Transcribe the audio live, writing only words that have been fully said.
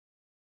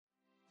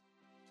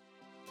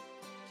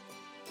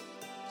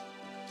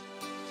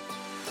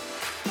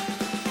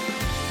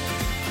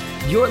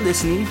You're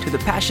listening to the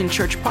Passion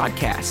Church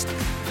podcast.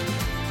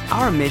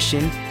 Our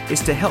mission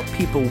is to help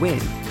people win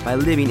by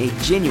living a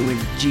genuine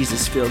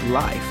Jesus-filled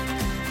life.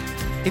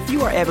 If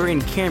you are ever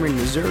in Cameron,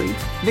 Missouri,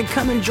 then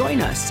come and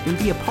join us and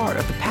be a part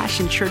of the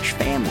Passion Church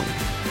family.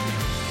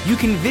 You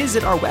can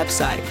visit our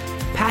website,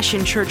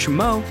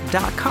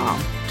 passionchurchmo.com,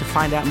 to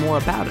find out more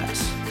about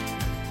us.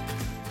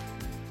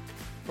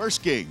 1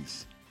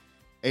 Kings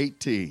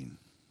 18.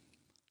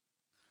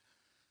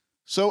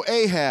 So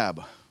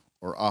Ahab,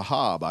 or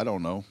Ahab, I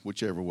don't know,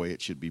 whichever way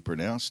it should be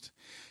pronounced.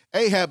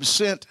 Ahab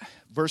sent,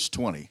 verse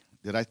 20.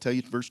 Did I tell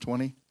you verse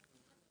 20?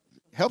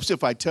 Helps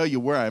if I tell you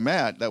where I'm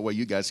at. That way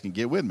you guys can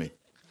get with me.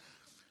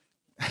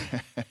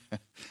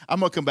 I'm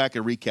going to come back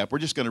and recap. We're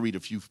just going to read a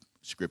few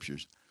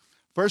scriptures.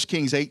 1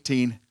 Kings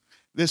 18.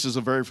 This is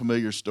a very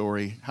familiar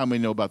story. How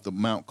many know about the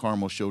Mount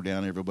Carmel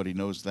showdown? Everybody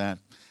knows that.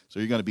 So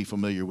you're going to be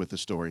familiar with the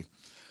story.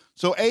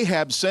 So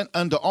Ahab sent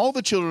unto all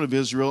the children of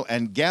Israel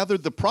and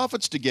gathered the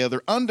prophets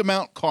together unto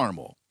Mount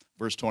Carmel.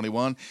 Verse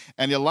 21,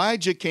 and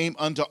Elijah came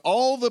unto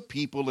all the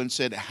people and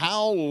said,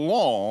 how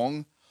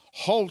long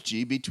halt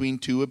ye between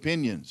two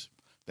opinions?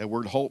 That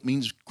word halt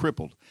means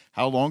crippled.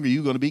 How long are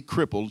you going to be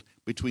crippled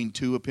between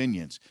two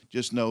opinions?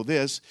 Just know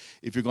this,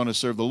 if you're going to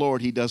serve the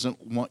Lord, he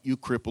doesn't want you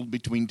crippled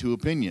between two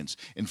opinions.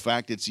 In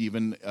fact, it's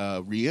even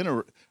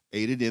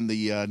reiterated in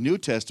the New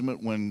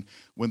Testament when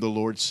the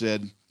Lord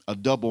said, a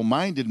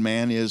double-minded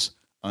man is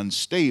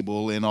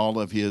unstable in all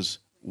of his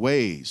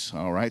ways.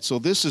 All right, so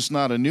this is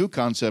not a new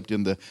concept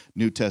in the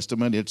New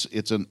Testament.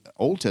 It's an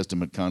Old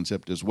Testament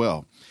concept as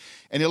well.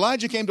 And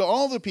Elijah came to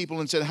all the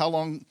people and said, how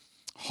long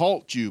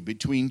halt you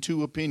between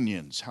two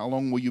opinions? How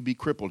long will you be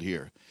crippled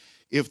here?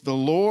 If the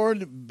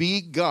Lord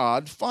be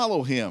God,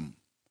 follow him.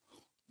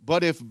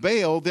 But if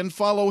Baal, then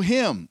follow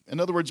him. In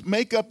other words,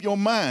 make up your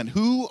mind.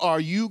 Who are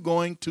you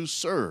going to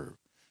serve?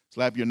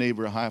 Slap your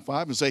neighbor a high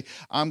five and say,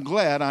 I'm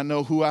glad I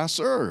know who I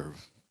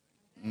serve.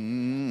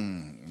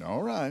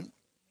 All right.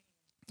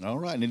 All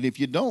right, and if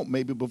you don't,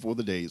 maybe before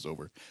the day is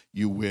over,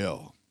 you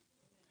will.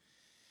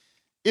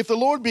 If the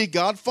Lord be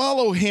God,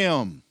 follow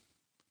him.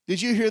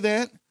 Did you hear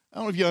that? I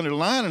don't know if you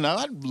underline it.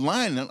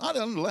 I'd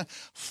underline.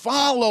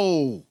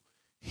 Follow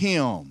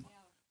him.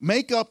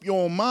 Make up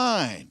your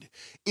mind.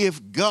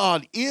 If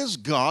God is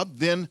God,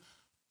 then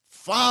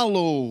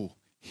follow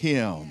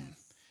him.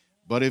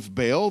 But if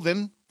Baal,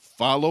 then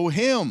follow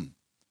him.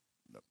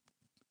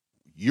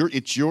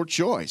 It's your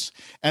choice.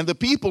 And the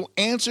people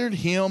answered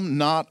him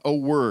not a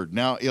word.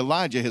 Now,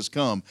 Elijah has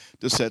come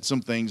to set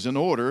some things in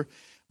order,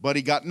 but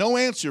he got no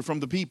answer from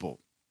the people.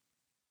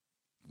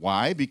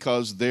 Why?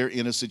 Because they're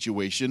in a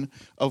situation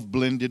of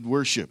blended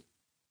worship.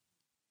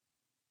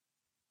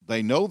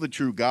 They know the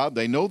true God.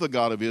 They know the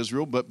God of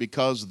Israel, but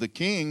because the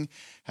king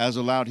has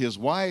allowed his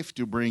wife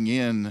to bring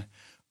in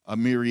a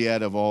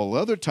myriad of all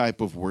other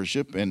type of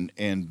worship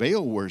and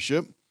Baal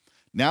worship,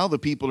 now the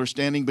people are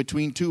standing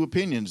between two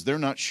opinions. They're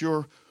not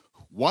sure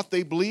what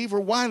they believe or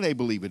why they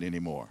believe it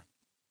anymore.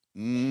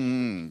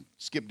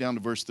 Skip down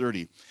to verse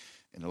 30.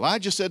 And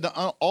Elijah said to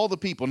all the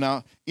people,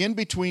 now in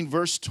between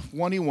verse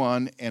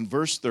 21 and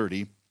verse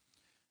 30,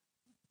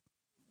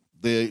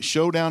 the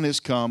showdown has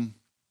come.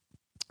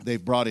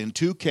 They've brought in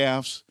two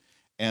calves,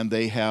 and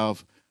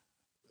Elijah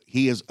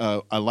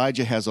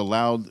has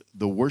allowed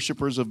the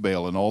worshipers of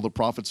Baal and all the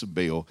prophets of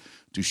Baal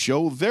to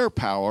show their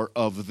power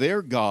of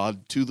their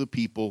God to the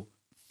people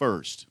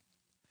first.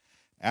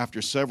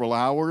 After several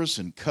hours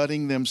and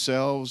cutting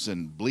themselves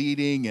and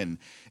bleeding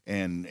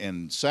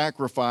and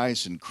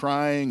sacrifice and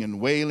crying and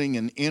wailing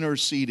and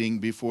interceding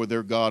before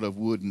their God of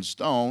wood and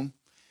stone,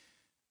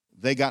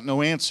 they got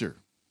no answer.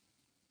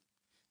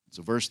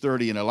 So verse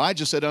 30, and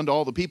Elijah said unto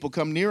all the people,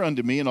 come near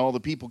unto me, and all the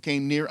people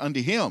came near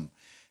unto him.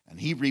 And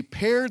he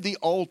repaired the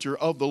altar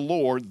of the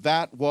Lord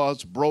that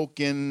was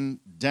broken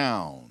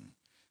down.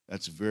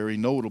 That's very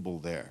notable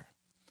there.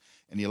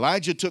 And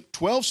Elijah took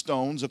 12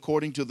 stones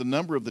according to the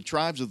number of the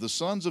tribes of the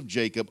sons of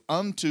Jacob,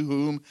 unto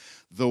whom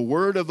the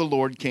word of the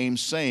Lord came,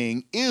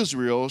 saying,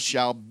 Israel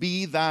shall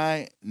be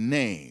thy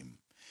name.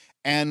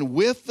 And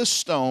with the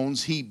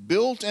stones he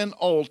built an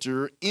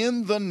altar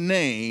in the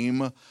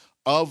name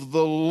of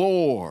the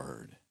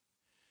Lord.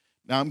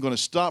 Now I'm going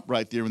to stop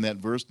right there in that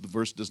verse. The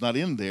verse does not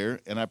end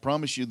there, and I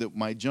promise you that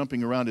my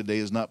jumping around today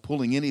is not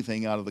pulling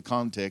anything out of the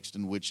context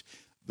in which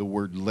the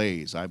word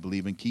lays. I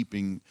believe in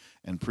keeping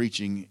and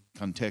preaching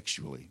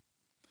contextually.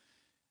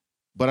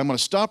 But I'm going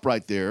to stop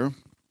right there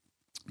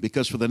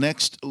because for the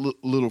next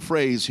little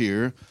phrase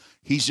here,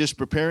 he's just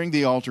preparing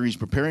the altar. He's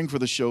preparing for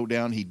the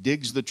showdown. He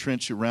digs the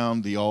trench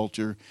around the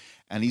altar,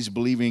 and he's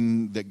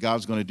believing that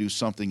God's going to do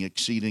something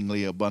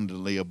exceedingly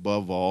abundantly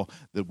above all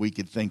that we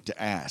could think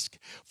to ask.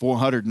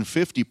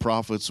 450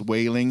 prophets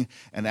wailing,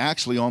 and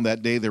actually on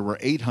that day there were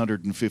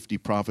 850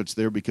 prophets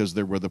there because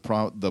there were the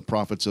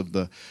prophets of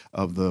the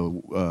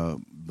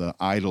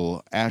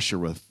idol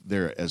Ashereth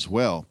there as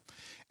well.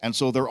 And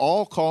so they're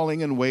all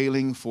calling and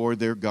wailing for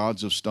their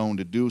gods of stone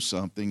to do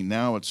something.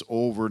 Now it's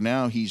over.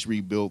 Now he's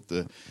rebuilt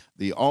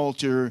the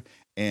altar,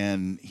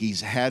 and he's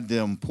had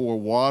them pour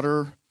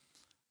water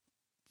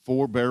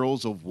 4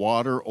 barrels of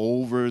water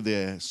over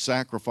the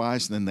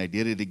sacrifice, and then they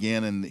did it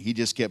again, and he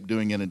just kept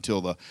doing it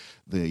until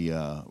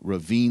the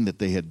ravine that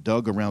they had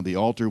dug around the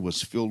altar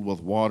was filled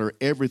with water.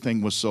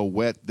 Everything was so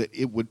wet that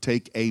it would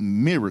take a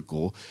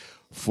miracle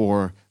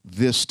for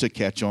this to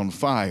catch on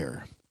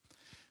fire.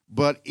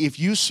 But if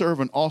you serve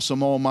an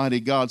awesome almighty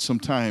God,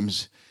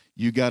 sometimes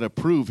you got to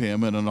prove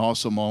him in an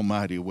awesome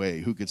almighty way.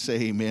 Who could say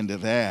amen to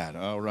that?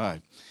 All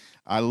right.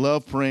 I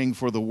love praying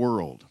for the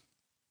world.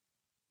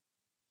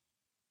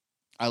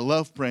 I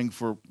love praying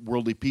for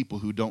worldly people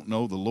who don't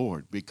know the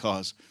Lord,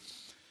 because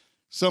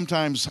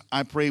sometimes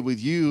I pray with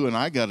you and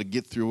I got to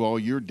get through all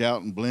your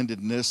doubt and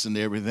blendedness and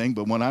everything.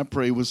 But when I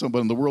pray with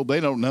somebody in the world, they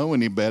don't know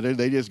any better.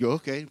 They just go,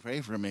 okay,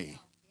 pray for me.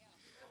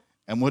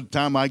 And one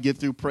time I get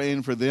through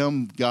praying for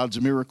them,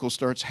 God's miracle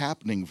starts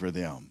happening for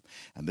them.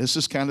 And this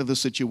is kind of the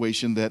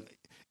situation that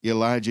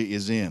Elijah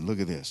is in.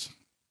 Look at this.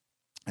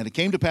 And it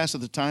came to pass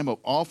at the time of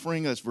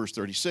offering, that's verse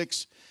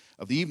 36,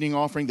 of the evening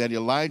offering, that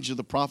Elijah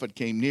the prophet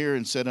came near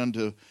and said,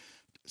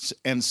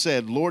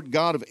 Lord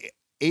God of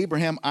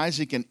Abraham,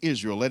 Isaac, and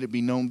Israel, let it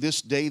be known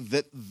this day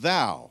that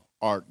thou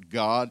art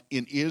God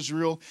in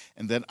Israel,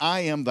 and that I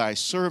am thy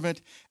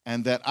servant,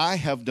 and that I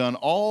have done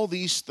all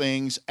these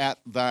things at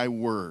thy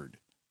word.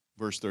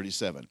 Verse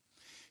 37.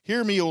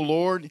 Hear me, O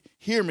Lord,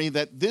 hear me,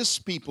 that this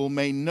people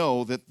may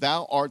know that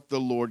thou art the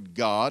Lord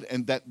God,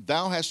 and that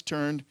thou hast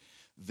turned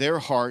their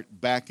heart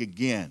back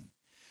again.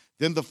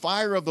 Then the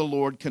fire of the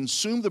Lord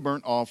consumed the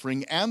burnt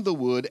offering and the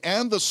wood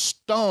and the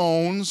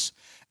stones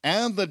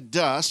and the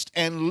dust,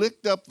 and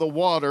licked up the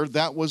water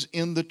that was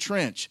in the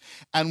trench.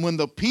 And when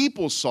the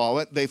people saw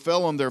it, they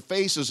fell on their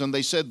faces, and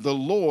they said, the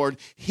Lord,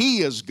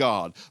 he is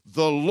God.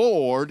 The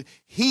Lord,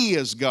 he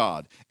is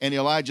God. And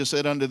Elijah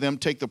said unto them,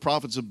 take the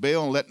prophets of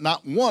Baal, and let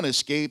not one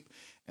escape.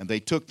 And they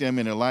took them,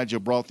 and Elijah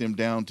brought them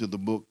down to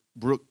the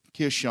brook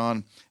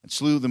Kishon, and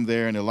slew them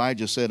there. And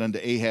Elijah said unto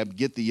Ahab,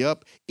 get thee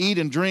up, eat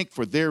and drink,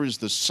 for there is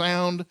the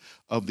sound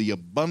of the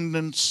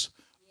abundance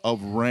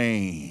of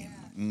rain.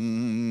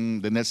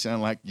 Doesn't that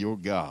sound like your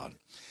God?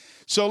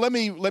 So let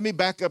me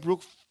back up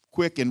real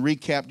quick and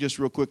recap just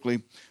real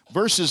quickly.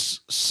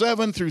 Verses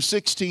 7 through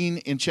 16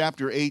 in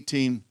chapter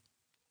 18,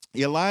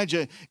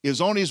 Elijah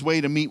is on his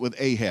way to meet with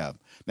Ahab.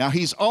 Now,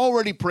 he's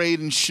already prayed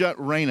and shut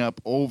rain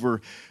up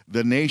over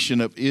the nation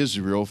of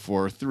Israel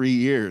for 3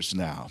 years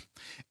now.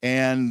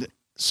 And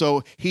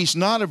so he's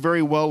not a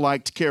very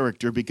well-liked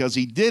character, because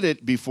he did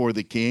it before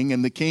the king,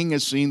 and the king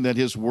has seen that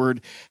his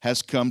word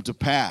has come to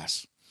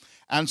pass.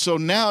 And so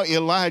now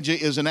Elijah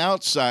is an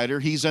outsider.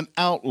 He's an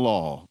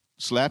outlaw.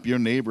 Slap your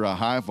neighbor a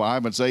high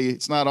five and say,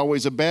 it's not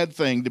always a bad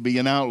thing to be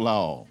an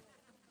outlaw.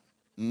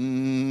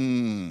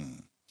 It's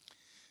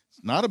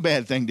not a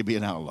bad thing to be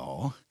an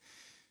outlaw.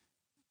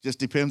 It just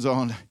depends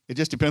on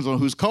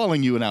who's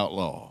calling you an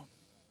outlaw.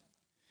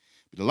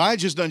 But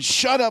Elijah's done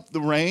shut up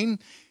the rain,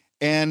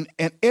 and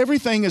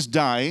everything is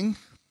dying.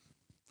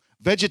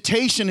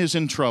 Vegetation is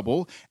in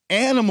trouble.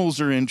 Animals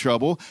are in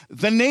trouble.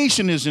 The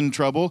nation is in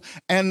trouble.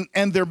 And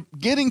they're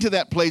getting to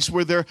that place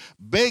where they're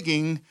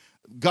begging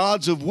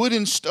gods of wood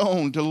and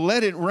stone to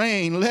let it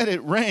rain, let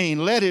it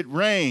rain, let it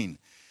rain.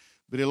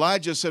 But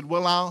Elijah said,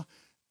 well,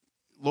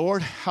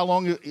 Lord, how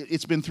long?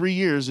 It's been 3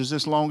 years. Is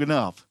this long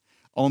enough?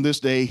 On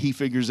this day, he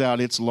figures out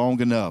it's long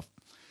enough.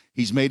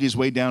 He's made his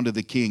way down to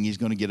the king. He's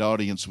going to get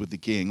audience with the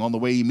king. On the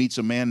way, he meets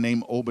a man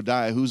named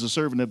Obadiah, who's a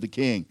servant of the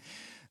king.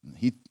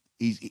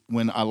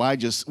 When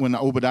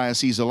Obadiah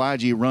sees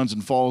Elijah, he runs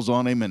and falls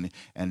on him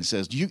and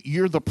says,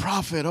 you're the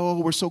prophet.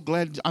 Oh,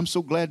 I'm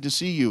so glad to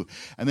see you.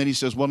 And then he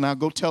says, well, now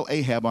go tell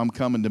Ahab I'm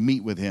coming to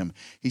meet with him.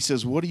 He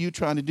says, what are you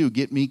trying to do,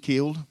 get me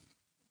killed?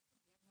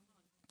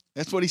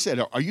 That's what he said.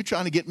 Are you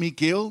trying to get me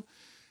killed?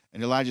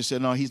 And Elijah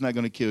said, no, he's not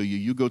going to kill you.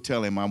 You go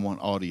tell him I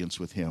want audience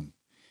with him.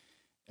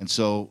 And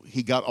so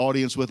he got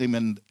audience with him,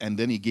 and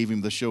then he gave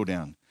him the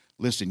showdown.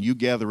 Listen, you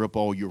gather up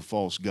all your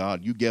false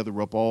god. You gather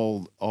up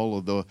all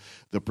of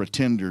the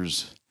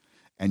pretenders,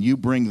 and you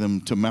bring them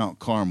to Mount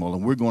Carmel,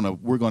 and we're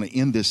going to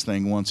end this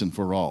thing once and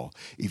for all.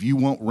 If you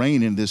want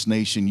rain in this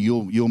nation,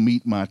 you'll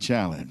meet my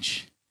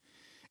challenge.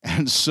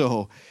 And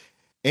so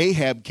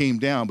Ahab came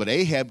down, but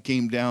Ahab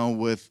came down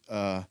with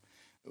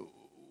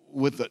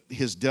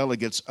his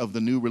delegates of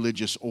the new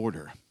religious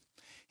order.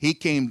 He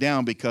came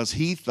down because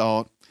he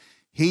thought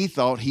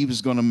he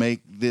was going to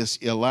make this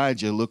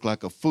Elijah look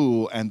like a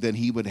fool, and then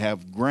he would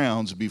have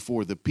grounds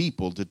before the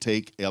people to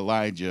take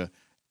Elijah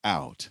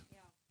out.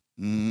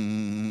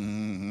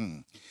 Yeah.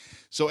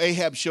 So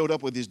Ahab showed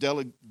up with his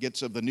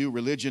delegates of the new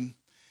religion,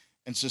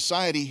 and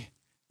society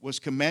was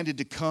commanded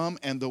to come,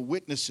 and the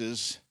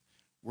witnesses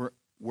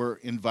were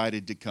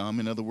invited to come.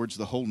 In other words,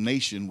 the whole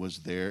nation was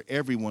there.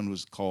 Everyone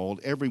was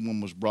called.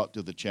 Everyone was brought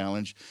to the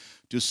challenge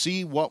to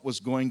see what was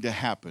going to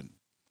happen.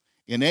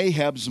 In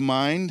Ahab's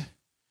mind,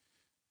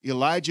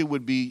 Elijah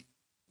would be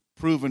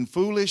proven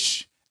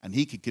foolish, and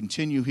he could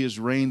continue his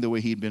reign the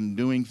way he'd been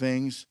doing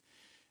things.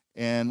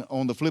 And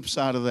on the flip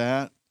side of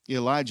that,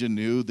 Elijah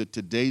knew that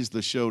today's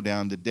the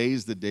showdown.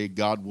 Today's the day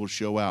God will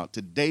show out.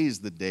 Today's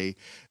the day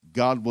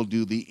God will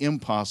do the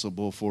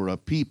impossible for a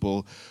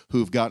people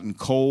who've gotten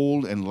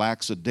cold and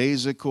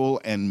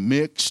lackadaisical and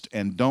mixed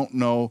and don't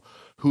know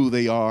who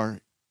they are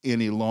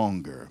any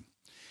longer.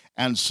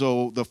 And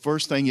so the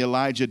first thing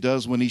Elijah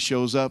does when he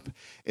shows up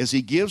is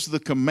he gives the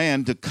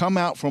command to come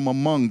out from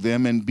among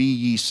them and be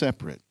ye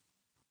separate.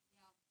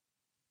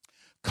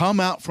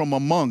 Come out from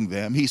among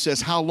them. He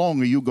says, how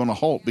long are you going to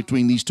halt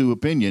between these two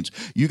opinions?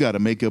 You got to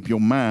make up your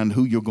mind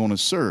who you're going to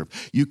serve.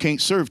 You can't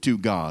serve two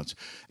gods.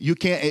 You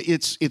can't,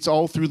 it's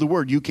all through the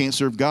word. You can't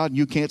serve God.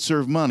 You can't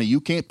serve money.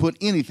 You can't put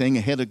anything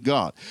ahead of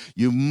God.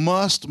 You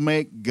must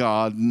make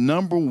God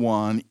number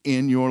one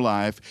in your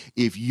life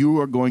if you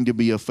are going to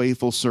be a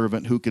faithful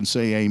servant who can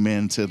say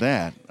amen to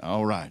that.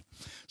 All right.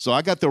 So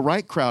I got the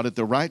right crowd at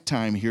the right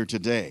time here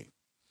today.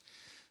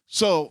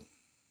 So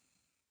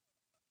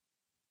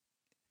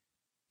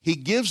he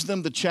gives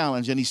them the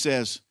challenge and he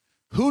says,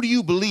 who do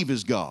you believe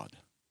is God?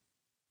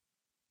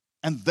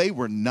 And they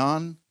were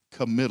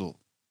non-committal.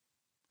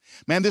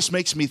 Man, this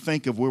makes me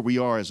think of where we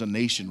are as a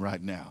nation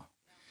right now.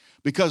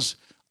 Because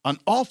an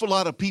awful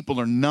lot of people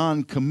are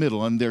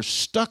non-committal and they're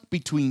stuck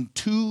between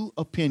two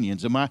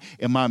opinions. Am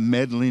I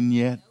meddling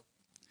yet?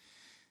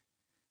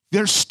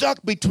 They're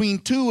stuck between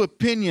two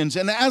opinions.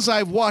 And as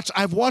I've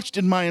watched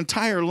in my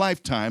entire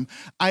lifetime,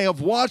 I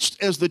have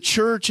watched as the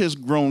church has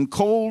grown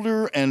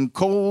colder and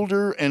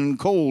colder and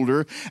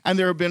colder. And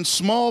there have been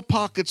small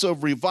pockets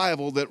of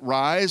revival that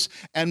rise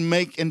and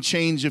make and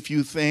change a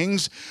few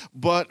things.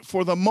 But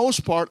for the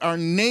most part, our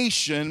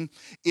nation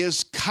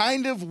is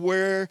kind of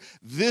where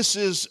this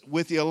is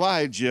with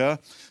Elijah.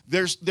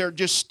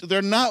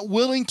 They're not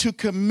willing to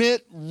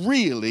commit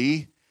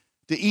really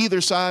to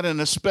either side, and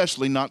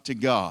especially not to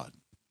God.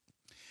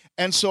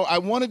 And so I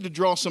wanted to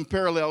draw some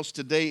parallels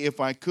today, if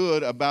I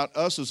could, about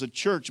us as a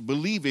church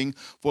believing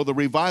for the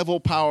revival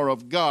power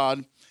of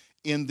God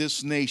in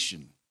this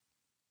nation.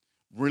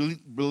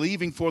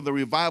 Believing for the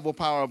revival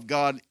power of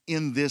God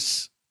in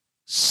this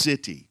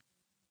city.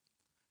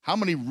 How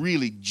many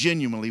really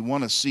genuinely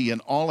want to see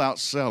an all-out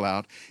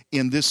sellout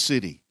in this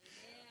city?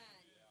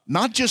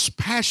 Not just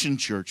Passion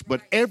Church,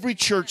 but every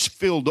church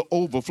filled to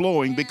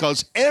overflowing,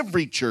 because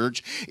every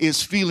church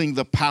is feeling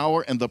the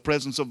power and the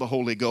presence of the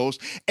Holy Ghost.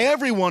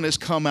 Everyone has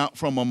come out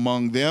from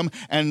among them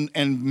and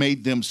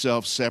made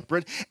themselves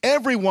separate.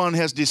 Everyone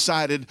has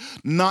decided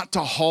not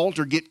to halt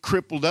or get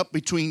crippled up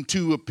between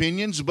two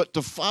opinions, but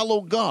to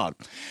follow God.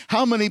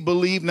 How many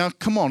believe, now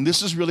come on,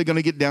 this is really going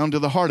to get down to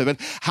the heart of it.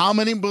 How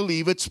many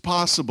believe it's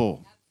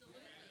possible?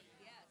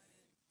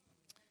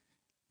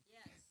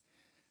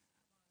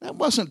 That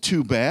wasn't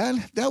too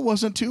bad. That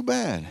wasn't too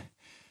bad.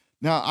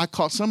 Now, I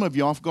caught some of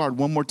you off guard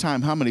one more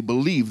time. How many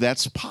believe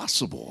that's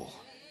possible?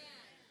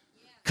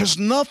 Because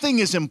nothing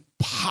is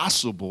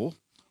impossible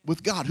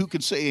with God. Who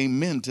could say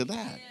amen to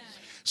that?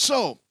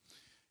 So,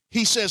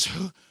 he says,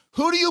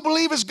 who do you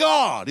believe is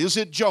God? Is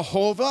it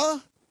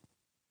Jehovah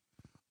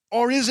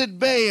or is it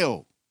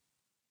Baal?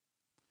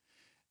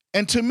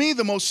 And to me,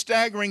 the most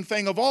staggering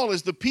thing of all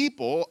is the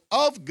people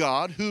of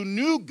God who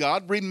knew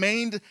God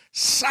remained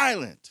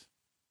silent.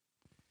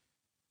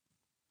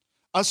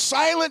 A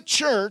silent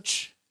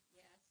church,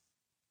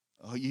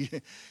 oh, you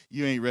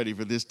ain't ready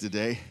for this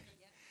today.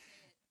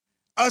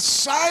 A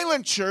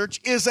silent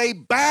church is a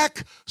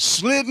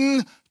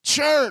backslidden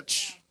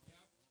church.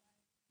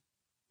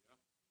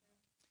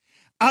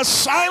 A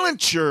silent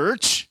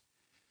church,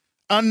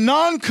 a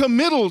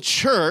non-committal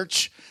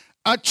church,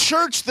 a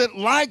church that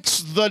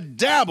likes the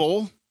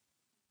dabble,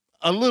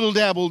 a little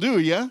dabble, do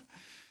ya?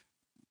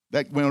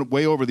 That went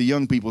way over the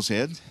young people's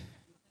head.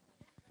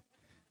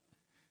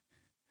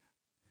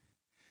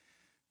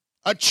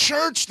 A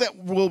church that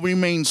will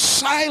remain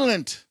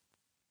silent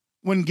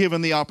when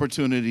given the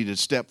opportunity to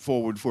step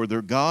forward for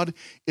their God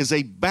is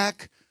a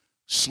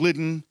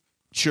backslidden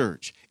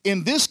church.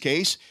 In this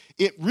case,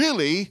 it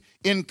really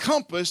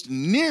encompassed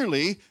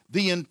nearly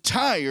the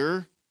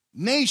entire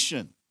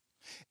nation,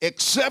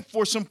 except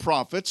for some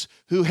prophets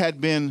who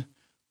had been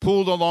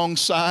pulled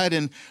alongside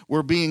and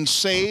were being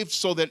saved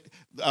so that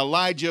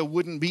Elijah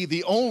wouldn't be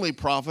the only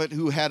prophet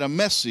who had a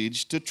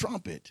message to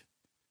trumpet.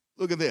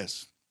 Look at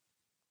this.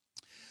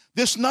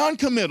 This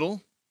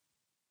non-committal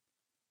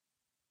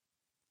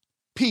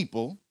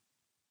people,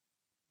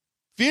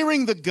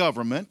 fearing the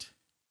government,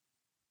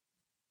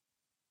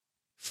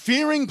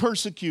 fearing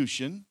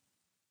persecution,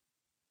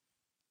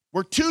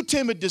 were too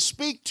timid to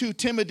speak, too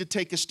timid to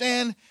take a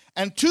stand,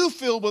 and too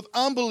filled with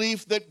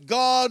unbelief that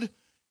God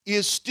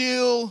is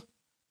still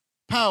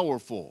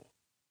powerful,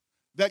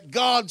 that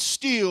God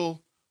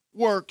still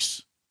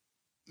works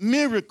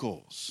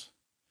miracles.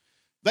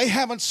 They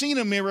haven't seen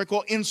a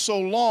miracle in so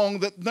long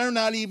that they're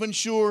not even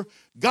sure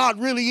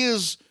God really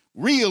is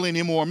real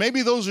anymore.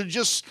 Maybe those are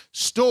just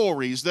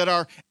stories that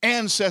our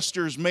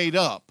ancestors made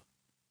up.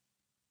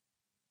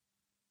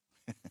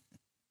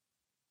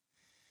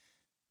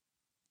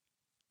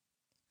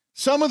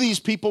 Some of these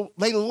people,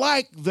 they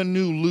like the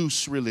new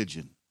loose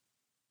religion.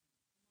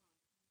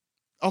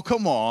 Oh,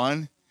 come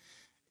on.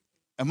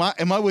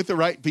 Am I with the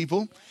right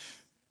people?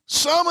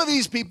 Some of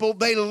these people,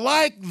 they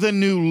like the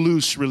new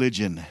loose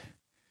religion.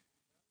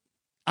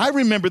 I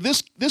remember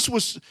this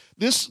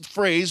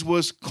phrase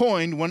was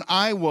coined when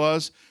I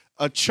was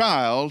a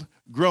child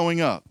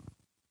growing up.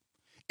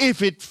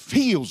 If it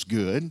feels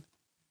good,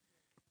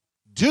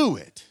 do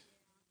it.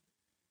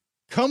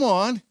 Come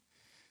on.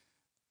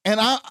 And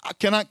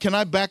can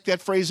I back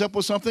that phrase up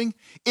with something?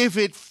 If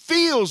it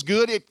feels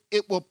good,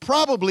 it will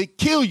probably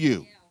kill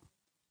you.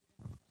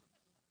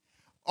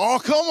 Oh,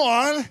 come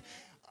on.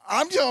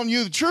 I'm telling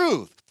you the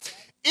truth.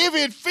 If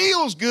it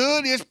feels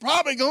good, it's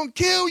probably going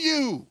to kill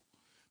you.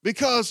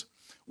 Because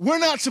we're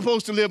not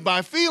supposed to live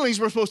by feelings.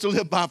 We're supposed to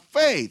live by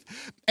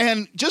faith.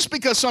 And just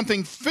because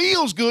something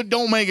feels good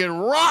don't make it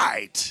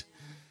right.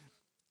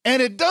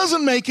 And it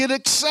doesn't make it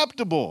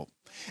acceptable.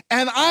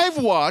 And I've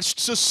watched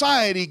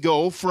society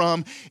go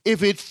from,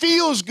 if it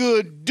feels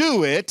good,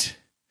 do it,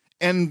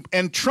 and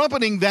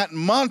trumpeting that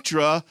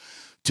mantra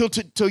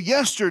till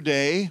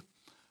yesterday.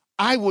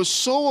 I was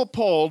so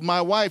appalled.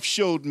 My wife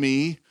showed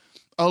me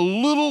a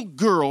little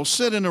girl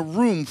sat in a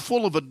room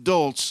full of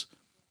adults.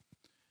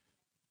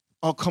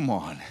 Oh, come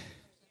on.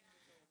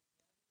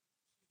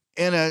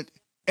 And a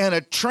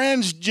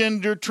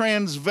transgender,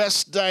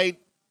 transvestite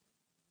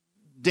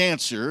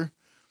dancer,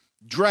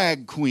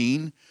 drag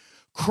queen,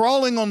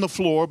 crawling on the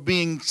floor,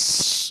 being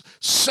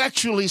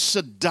sexually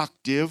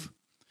seductive,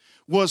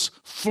 was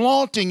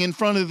flaunting in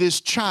front of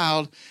this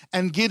child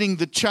and getting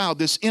the child,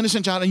 this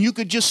innocent child, and you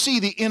could just see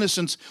the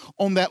innocence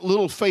on that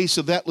little face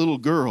of that little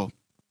girl.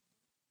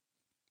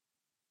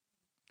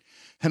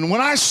 And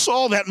when I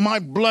saw that, my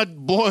blood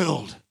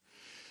boiled.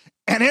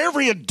 And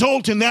every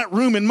adult in that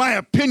room, in my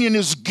opinion,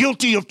 is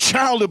guilty of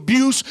child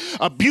abuse,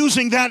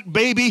 abusing that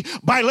baby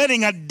by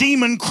letting a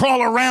demon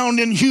crawl around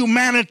in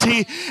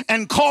humanity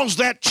and cause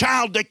that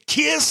child to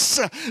kiss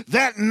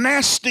that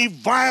nasty,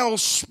 vile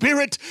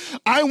spirit.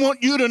 I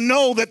want you to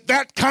know that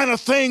that kind of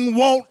thing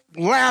won't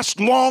last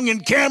long in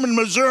Cameron,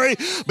 Missouri,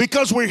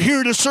 because we're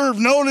here to serve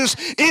notice.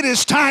 It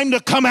is time to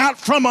come out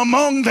from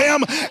among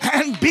them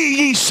and be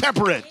ye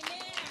separate.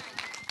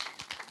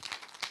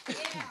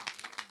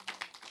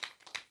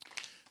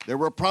 There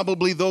were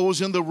probably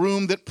those in the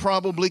room that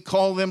probably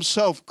call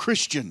themselves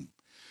Christian,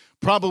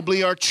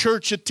 probably are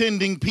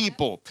church-attending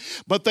people,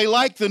 but they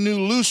like the new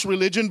loose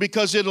religion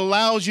because it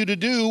allows you to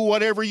do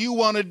whatever you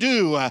want to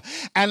do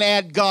and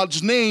add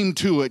God's name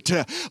to it.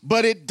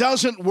 But it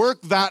doesn't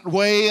work that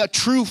way. A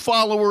true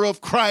follower of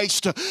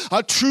Christ,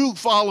 a true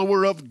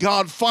follower of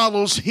God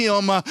follows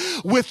Him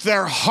with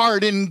their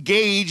heart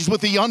engaged,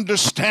 with the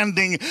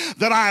understanding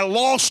that I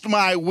lost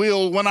my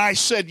will when I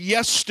said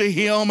yes to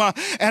Him,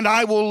 and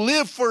I will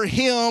live for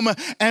Him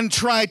and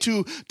try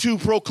to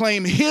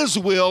proclaim His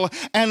will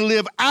and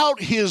live out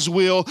His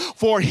will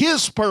for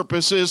His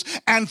purposes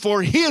and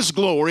for His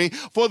glory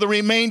for the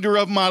remainder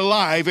of my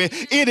life.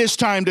 It is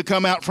time to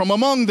come out from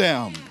among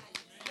them.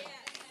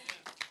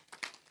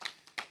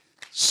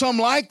 Some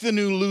like the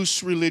new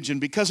loose religion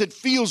because it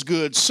feels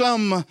good.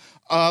 Some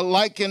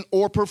like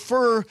or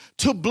prefer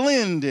to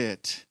blend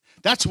it.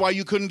 That's why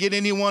you couldn't get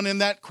anyone in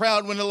that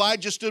crowd when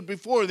Elijah stood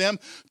before them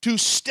to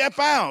step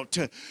out.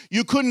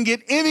 You couldn't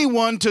get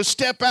anyone to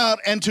step out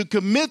and to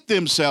commit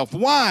themselves.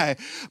 Why?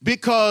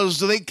 Because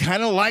they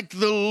kind of liked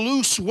the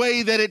loose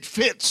way that it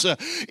fits.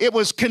 It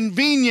was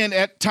convenient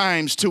at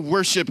times to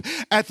worship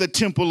at the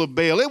temple of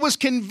Baal. It was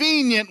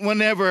convenient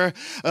whenever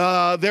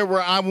there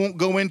were, I won't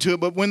go into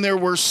it, but when there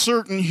were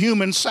certain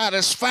human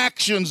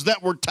satisfactions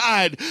that were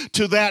tied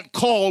to that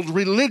called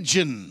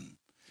religion.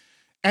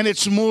 And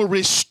it's more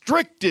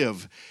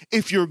restrictive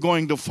if you're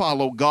going to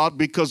follow God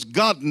because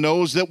God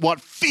knows that what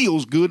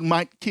feels good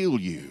might kill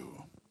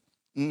you.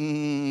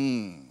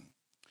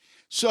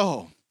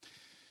 So,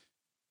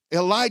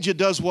 Elijah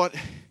does what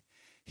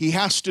he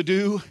has to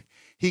do.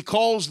 He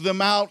calls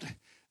them out.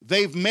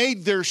 They've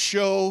made their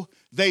show.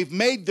 They've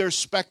made their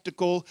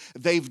spectacle.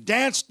 They've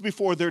danced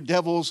before their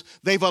devils.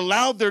 They've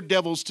allowed their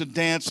devils to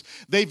dance.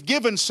 They've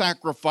given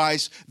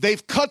sacrifice.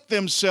 They've cut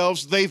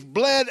themselves. They've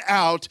bled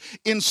out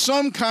in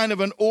some kind of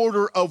an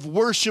order of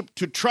worship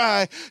to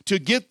try to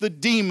get the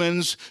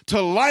demons to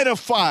light a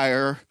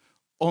fire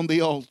on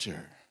the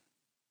altar.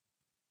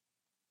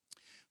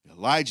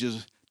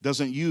 Elijah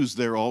doesn't use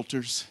their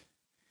altars.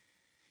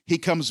 He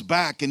comes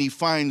back and he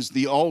finds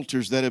the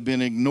altars that have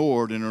been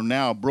ignored and are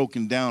now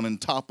broken down and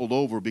toppled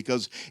over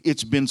because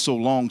it's been so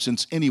long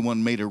since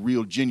anyone made a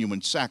real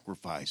genuine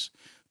sacrifice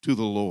to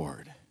the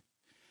Lord.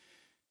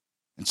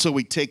 And so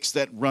he takes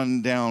that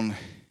rundown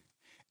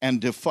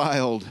and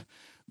defiled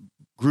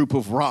group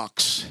of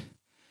rocks.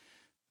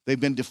 They've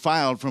been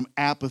defiled from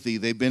apathy.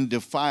 They've been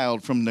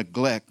defiled from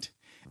neglect.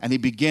 And he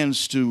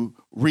begins to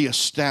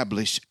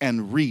reestablish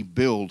and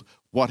rebuild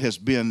what has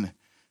been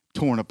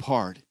torn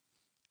apart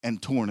and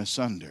torn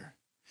asunder.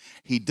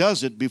 He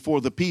does it before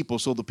the people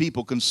so the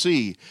people can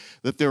see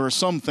that there are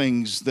some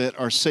things that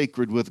are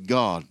sacred with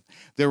God.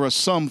 There are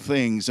some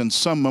things and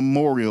some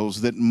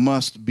memorials that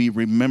must be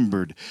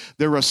remembered.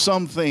 There are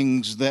some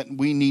things that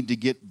we need to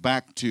get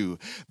back to.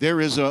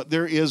 There is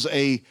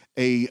a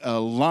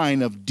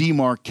line of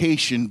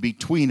demarcation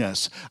between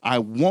us. I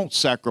won't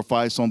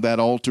sacrifice on that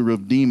altar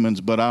of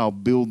demons, but I'll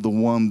build the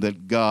one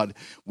that God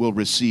will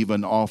receive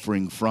an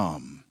offering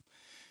from.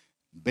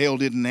 Baal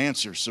didn't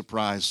answer,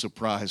 surprise,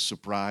 surprise,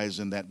 surprise,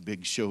 in that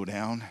big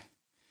showdown.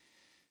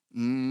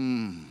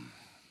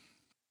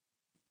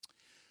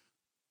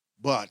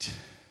 But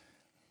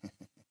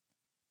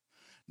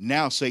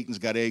now Satan's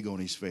got egg on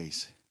his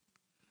face.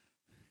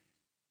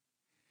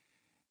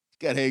 He's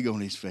got egg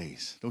on his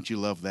face. Don't you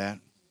love that?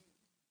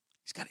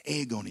 He's got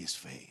egg on his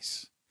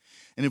face.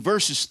 And in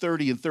verses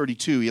 30 and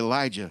 32,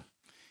 Elijah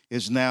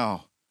is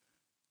now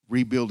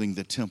rebuilding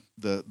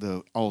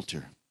the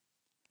altar.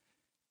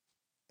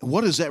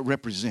 What does that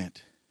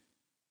represent?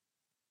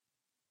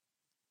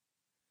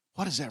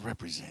 What does that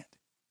represent?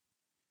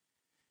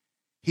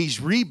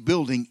 He's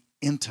rebuilding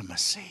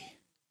intimacy.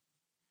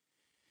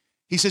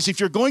 He says, if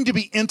you're going to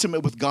be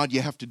intimate with God,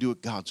 you have to do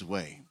it God's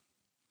way.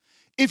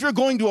 If you're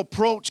going to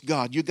approach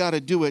God, you got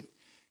to do it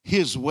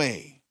His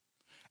way.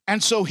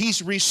 And so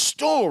he's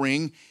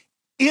restoring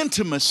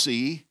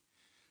intimacy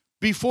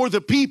before the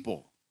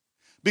people.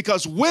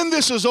 Because when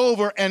this is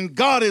over and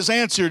God is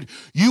answered,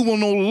 you will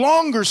no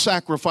longer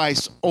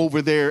sacrifice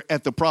over there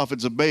at the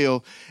prophets of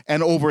Baal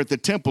and over at the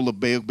temple of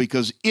Baal,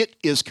 because it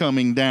is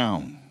coming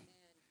down.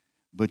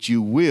 But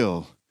you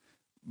will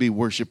be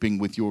worshiping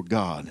with your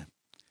God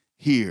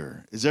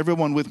here. Is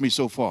everyone with me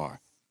so far?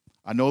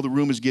 I know the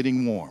room is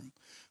getting warm.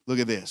 Look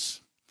at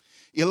this.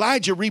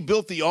 Elijah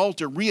rebuilt the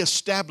altar,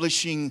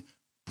 reestablishing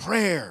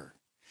prayer.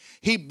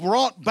 He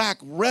brought back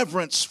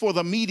reverence for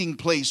the meeting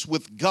place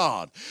with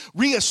God,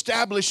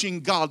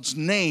 reestablishing God's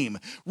name,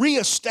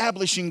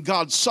 reestablishing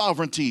God's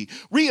sovereignty,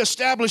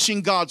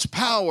 reestablishing God's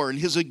power and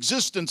His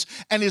existence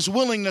and His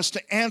willingness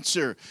to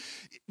answer.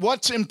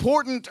 What's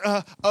important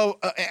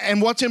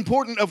and what's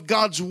important of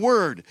God's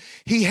word,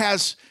 He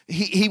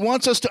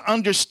wants us to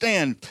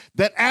understand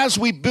that as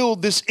we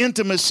build this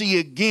intimacy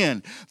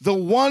again, the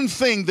one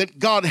thing that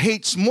God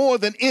hates more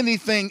than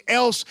anything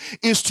else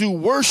is to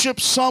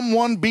worship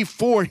someone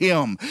before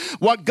Him.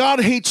 What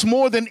God hates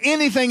more than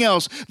anything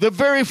else, the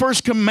very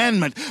first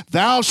commandment,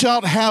 thou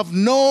shalt have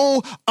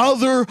no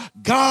other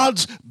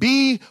gods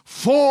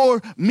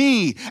before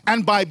me.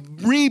 And by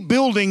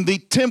rebuilding the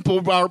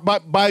temple,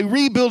 by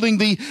rebuilding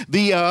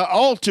the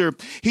altar,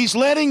 He's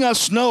letting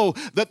us know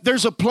that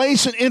there's a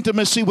place in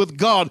intimacy with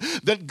God,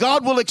 that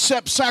God will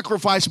accept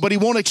sacrifice, but He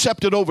won't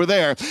accept it over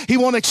there. He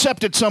won't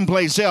accept it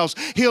someplace else.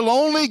 He'll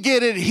only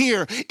get it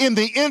here in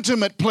the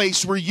intimate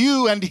place where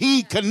you and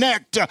He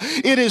connect.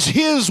 It is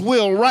His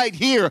will right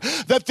here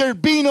that there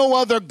be no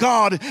other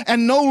God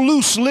and no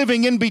loose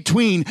living in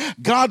between.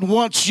 God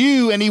wants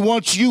you, and He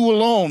wants you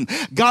alone.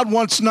 God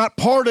wants not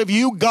part of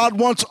you. God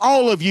wants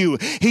all of you.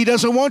 He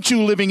doesn't want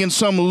you living in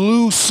some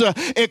loose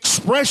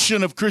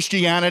expression of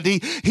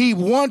Christianity. He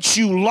wants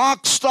you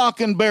lock,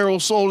 stock, and barrel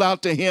sold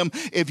out to Him.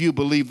 If you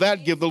believe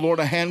that, give the Lord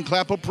a hand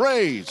clap of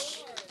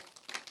praise.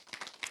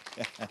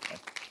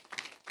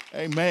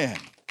 Amen.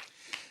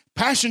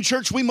 Passion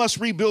Church, we must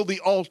rebuild the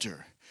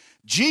altar.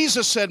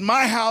 Jesus said,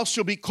 my house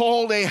shall be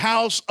called a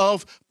house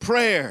of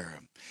prayer.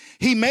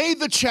 He made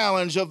the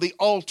challenge of the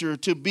altar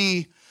to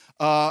be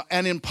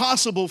an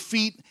impossible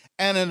feat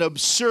and an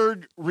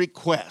absurd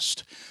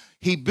request.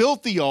 He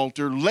built the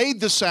altar,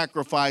 laid the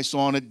sacrifice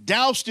on it,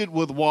 doused it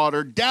with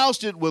water,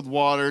 doused it with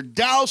water,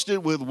 doused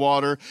it with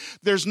water.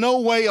 There's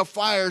no way a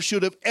fire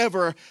should have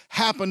ever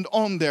happened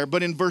on there.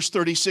 But in verse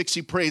 36,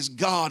 he prays,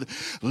 God,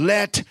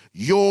 let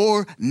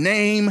your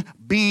name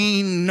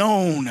be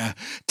known.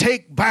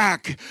 Take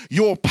back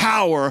your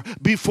power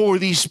before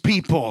these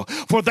people,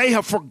 for they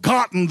have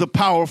forgotten the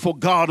powerful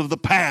God of the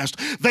past.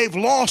 They've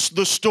lost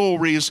the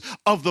stories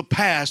of the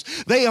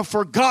past. They have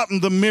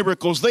forgotten the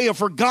miracles. They have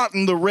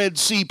forgotten the Red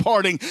Sea parting.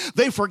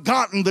 They've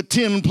forgotten the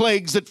 10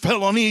 plagues that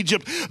fell on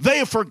Egypt. They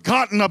have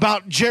forgotten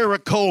about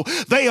Jericho.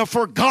 They have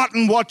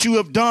forgotten what you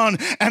have done,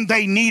 and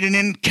they need an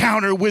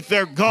encounter with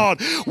their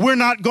God. We're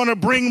not going to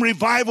bring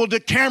revival to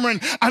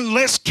Cameron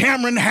unless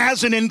Cameron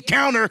has an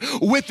encounter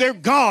with their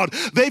God.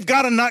 They've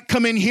got to not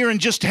come in here and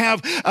just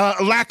have a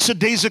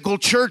lackadaisical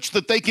church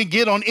that they can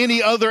get on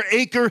any other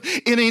acre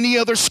in any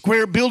other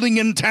square building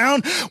in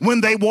town.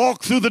 When they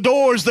walk through the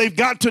doors, they've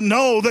got to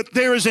know that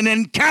there is an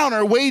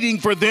encounter waiting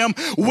for them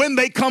when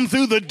they come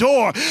through the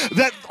door.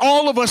 That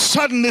all of a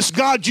sudden this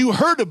God you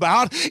heard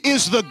about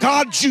is the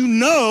God you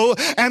know,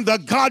 and the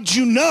God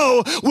you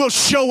know will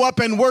show up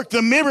and work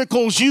the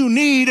miracles you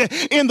need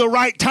in the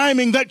right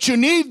timing that you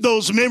need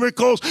those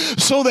miracles,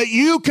 so that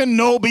you can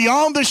know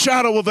beyond the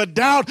shadow of a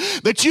doubt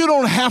that you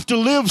don't have to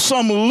live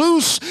some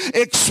loose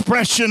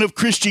expression of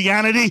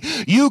Christianity.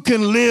 You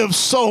can live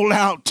sold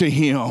out to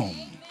Him.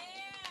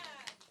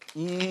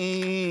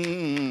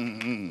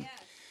 In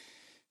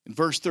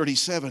verse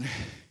 37,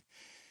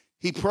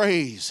 he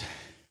prays,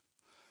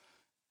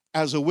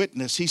 as a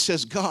witness. He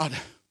says, God,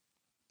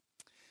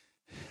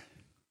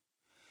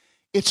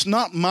 it's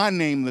not my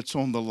name that's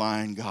on the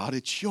line, God,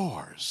 it's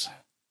yours.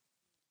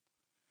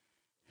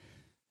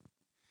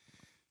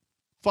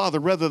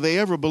 Father, whether they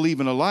ever believe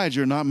in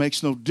Elijah or not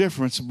makes no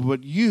difference,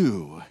 but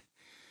you,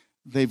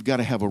 they've got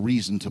to have a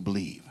reason to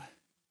believe.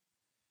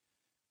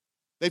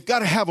 They've got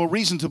to have a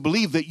reason to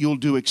believe that you'll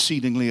do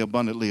exceedingly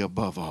abundantly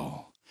above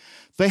all.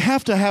 They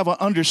have to have an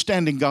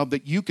understanding, God,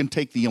 that you can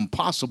take the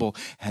impossible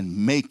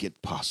and make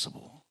it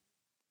possible.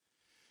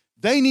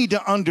 They need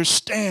to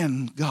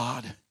understand,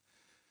 God,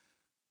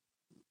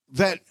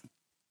 that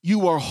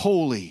you are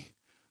holy,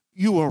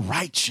 you are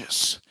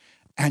righteous,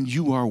 and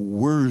you are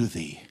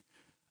worthy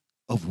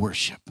of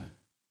worship.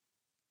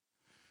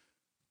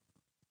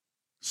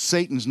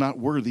 Satan's not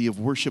worthy of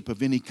worship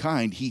of any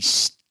kind. He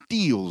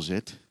steals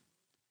it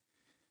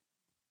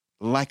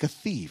like a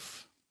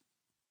thief.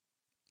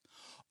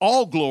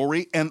 All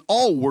glory and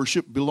all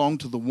worship belong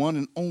to the one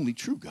and only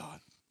true God.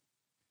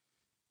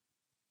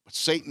 But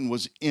Satan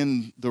was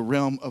in the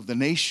realm of the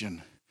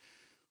nation,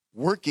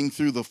 working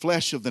through the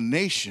flesh of the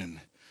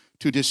nation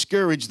to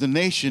discourage the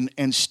nation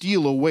and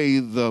steal away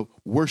the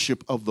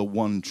worship of the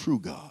one true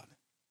God.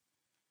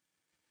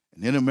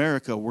 And in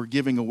America, we're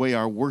giving away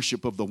our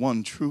worship of the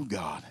one true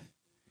God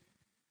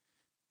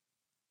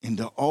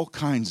into all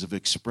kinds of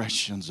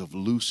expressions of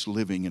loose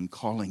living and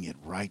calling it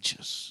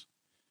righteous.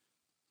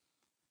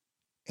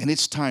 And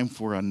it's time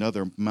for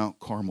another Mount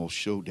Carmel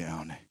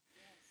showdown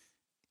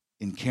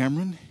in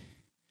Cameron,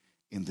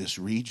 in this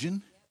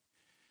region.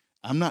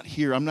 I'm not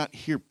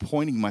here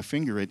pointing my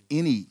finger at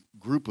any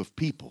group of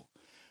people.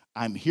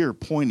 I'm here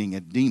pointing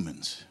at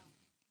demons.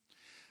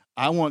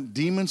 I want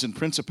demons and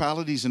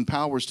principalities and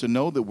powers to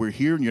know that we're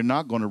here and you're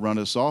not going to run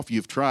us off.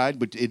 You've tried,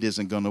 but it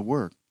isn't going to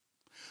work.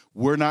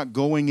 We're not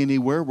going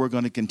anywhere. We're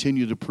going to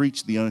continue to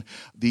preach the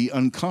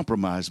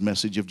uncompromised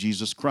message of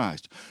Jesus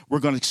Christ. We're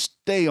going to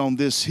stay on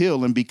this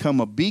hill and become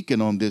a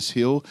beacon on this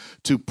hill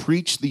to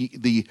preach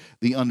the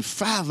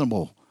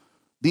unfathomable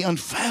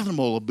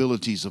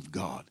abilities of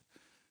God.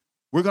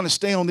 We're going to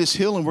stay on this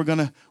hill and we're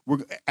going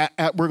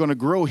to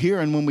grow here.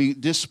 And when we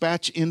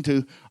dispatch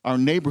into our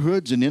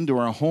neighborhoods and into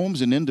our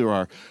homes and into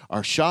our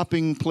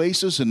shopping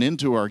places and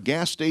into our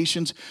gas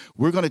stations,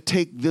 we're going to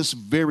take this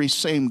very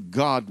same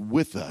God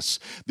with us.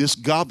 This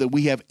God that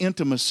we have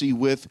intimacy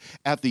with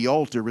at the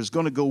altar is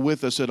going to go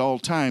with us at all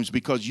times,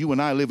 because you and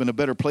I live in a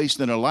better place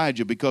than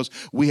Elijah, because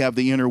we have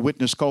the inner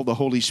witness called the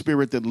Holy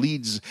Spirit that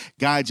leads,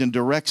 guides, and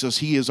directs us.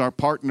 He is our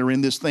partner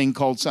in this thing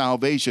called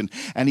salvation,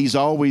 and he's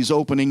always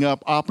opening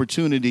up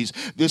opportunities.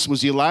 This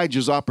was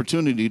Elijah's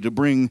opportunity to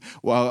bring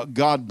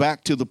God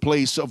back to the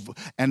place of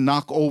and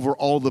knock over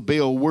all the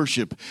Baal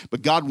worship.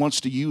 But God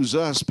wants to use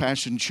us,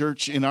 Passion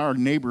Church, in our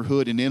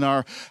neighborhood and in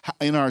our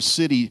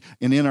city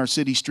and in our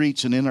city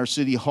streets and in our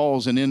city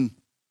halls and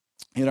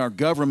in our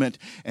government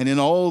and in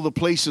all the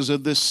places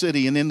of this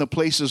city and in the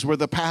places where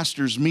the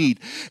pastors meet.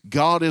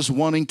 God is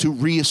wanting to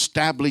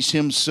reestablish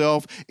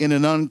himself in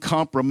an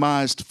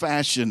uncompromised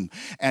fashion.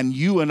 And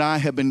you and I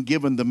have been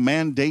given the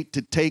mandate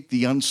to take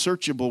the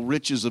unsearchable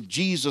riches of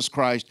Jesus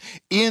Christ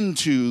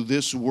into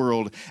this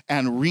world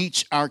and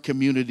reach our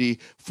community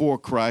for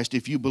Christ.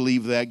 If you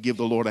believe that, give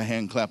the Lord a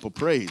hand clap of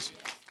praise.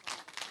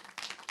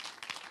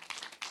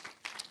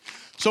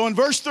 So in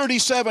verse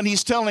 37,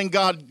 he's telling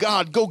God,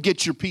 go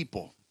get your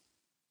people.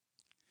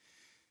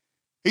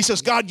 He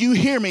says, God, you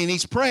hear me. And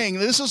he's praying.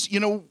 This is,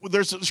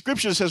 there's a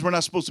scripture that says we're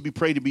not supposed to be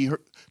praying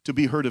to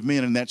be heard of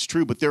men, and that's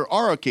true. But there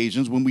are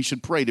occasions when we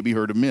should pray to be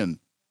heard of men.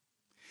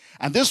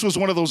 And this was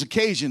one of those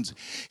occasions.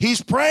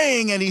 He's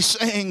praying and he's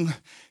saying,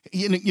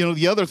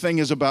 the other thing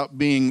is about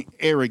being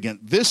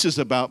arrogant. This is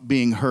about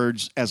being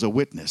heard as a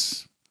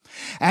witness.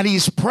 And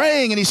he's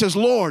praying and he says,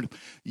 Lord,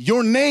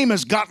 your name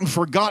has gotten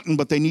forgotten,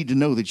 but they need to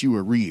know that you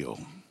are real.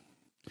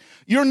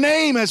 Your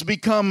name has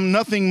become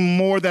nothing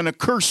more than a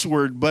curse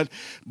word, but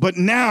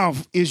now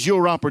is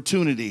your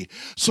opportunity.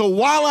 So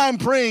while I'm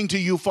praying to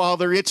you,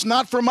 Father, it's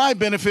not for my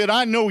benefit.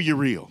 I know you're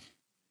real.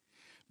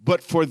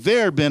 But for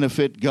their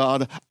benefit,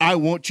 God, I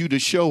want you to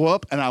show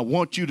up and I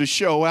want you to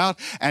show out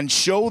and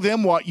show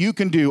them what you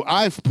can do.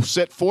 I've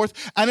set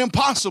forth an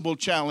impossible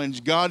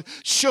challenge, God.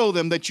 Show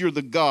them that you're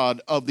the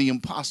God of the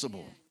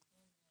impossible.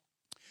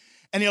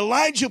 And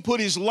Elijah put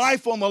his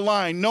life on the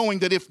line, knowing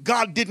that if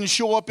God didn't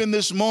show up in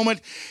this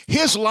moment,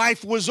 his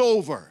life was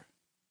over.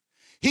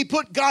 He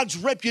put God's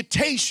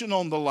reputation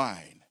on the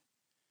line.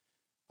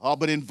 Oh,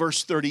 but in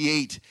verse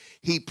 38,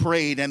 he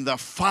prayed and the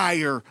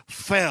fire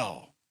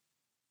fell.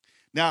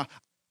 Now,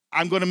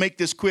 I'm going to make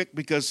this quick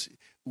because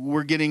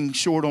we're getting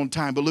short on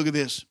time, but look at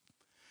this.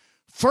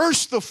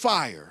 First the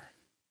fire,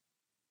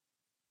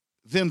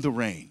 then the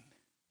rain.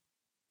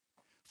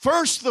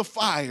 First the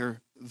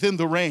fire, then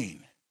the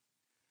rain.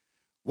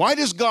 Why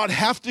does God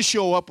have to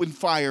show up in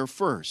fire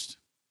first?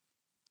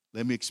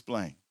 Let me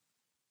explain.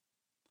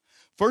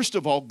 First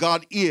of all,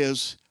 God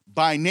is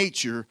by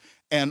nature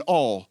an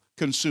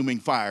all-consuming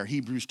fire.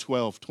 Hebrews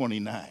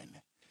 12:29.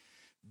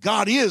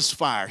 God is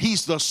fire.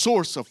 He's the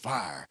source of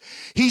fire.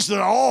 He's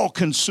the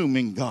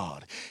all-consuming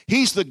God.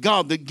 He's the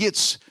God that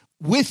gets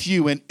with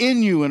you and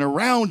in you and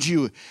around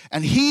you,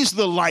 and he's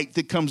the light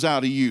that comes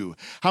out of you.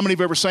 How many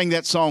have ever sang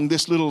that song,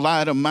 This Little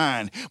Light of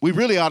Mine? We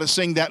really ought to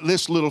sing that,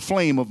 This Little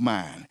Flame of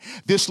Mine.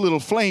 This little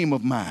flame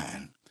of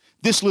mine.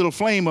 This little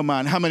flame of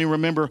mine. How many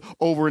remember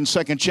over in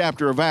 2nd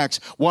chapter of Acts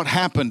what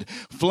happened?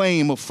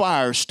 Flame of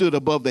fire stood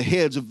above the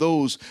heads of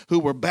those who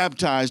were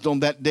baptized on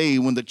that day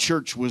when the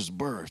church was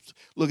birthed.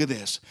 Look at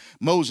this.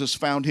 Moses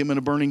found him in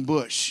a burning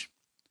bush.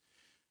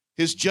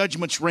 His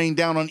judgments rained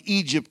down on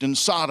Egypt and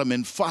Sodom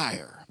in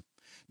fire.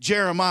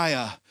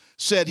 Jeremiah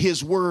said,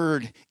 his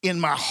word in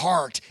my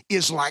heart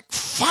is like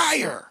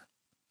fire,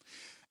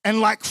 and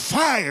like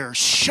fire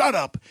shut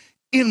up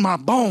in my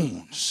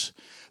bones.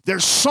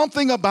 There's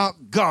something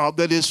about God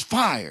that is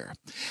fire.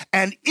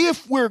 And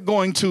if we're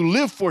going to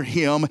live for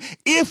him,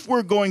 if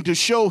we're going to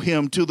show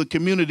him to the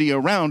community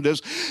around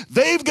us,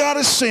 they've got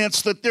to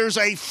sense that there's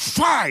a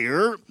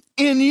fire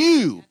in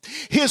you.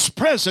 His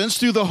presence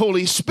through the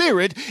Holy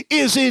Spirit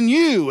is in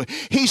you.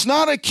 He's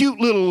not a cute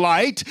little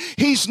light.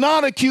 He's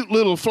not a cute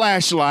little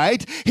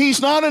flashlight. He's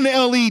not an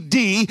LED.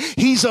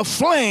 He's a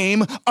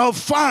flame of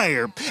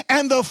fire.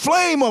 And the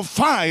flame of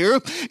fire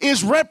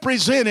is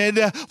represented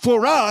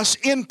for us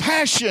in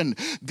passion.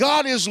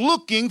 God is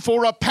looking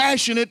for a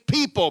passionate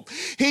people.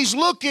 He's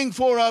looking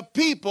for a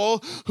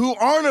people who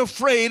aren't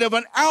afraid of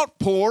an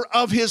outpour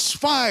of his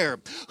fire,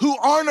 who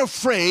aren't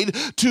afraid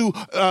to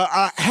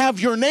have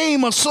your name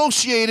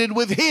associated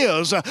with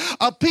his,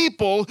 a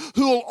people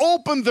who will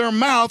open their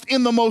mouth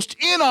in the most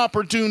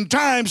inopportune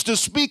times to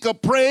speak a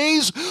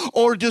praise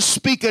or to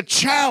speak a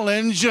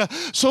challenge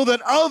so that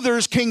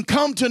others can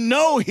come to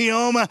know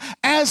him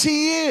as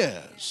he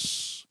is.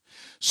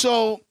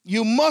 So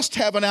you must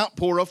have an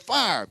outpour of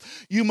fire.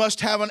 You must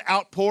have an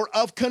outpour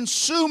of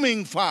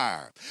consuming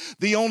fire.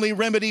 The only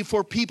remedy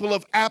for people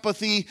of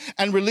apathy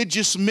and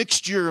religious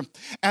mixture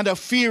and a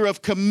fear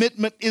of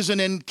commitment is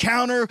an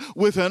encounter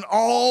with an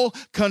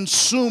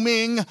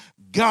all-consuming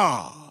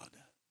God.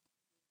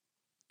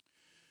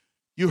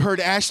 You heard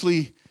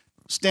Ashley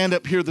stand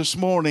up here this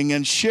morning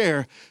and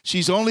share.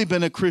 She's only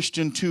been a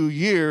Christian 2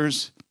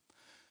 years.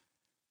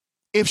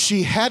 If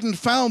she hadn't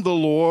found the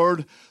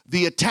Lord,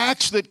 the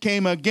attacks that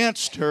came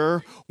against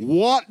her,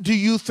 what do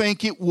you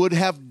think it would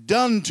have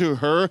done to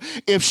her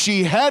if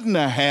she hadn't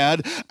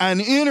had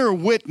an inner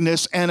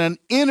witness and an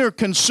inner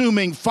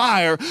consuming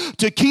fire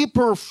to keep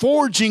her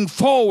forging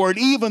forward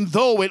even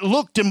though it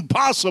looked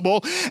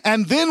impossible?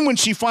 And then when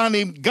she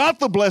finally got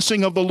the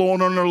blessing of the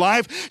Lord on her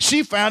life,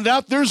 she found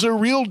out there's a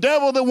real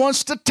devil that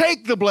wants to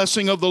take the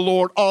blessing of the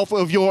Lord off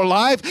of your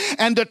life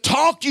and to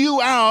talk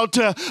you out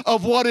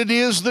of what it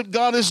is that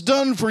God has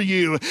done for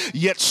you.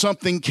 Yet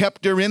something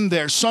kept her in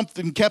there.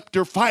 Something kept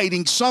her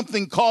fighting.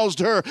 Something caused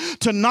her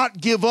to not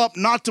give up,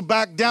 not to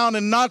back down,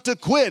 and not to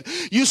quit.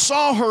 You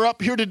saw her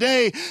up here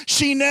today.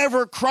 She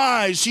never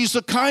cries. She's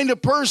the kind of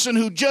person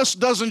who just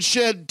doesn't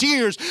shed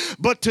tears.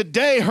 But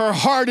today her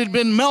heart had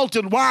been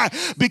melted. Why?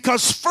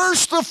 Because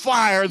first the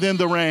fire, then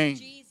the rain.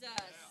 Jesus.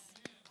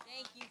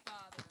 Thank you,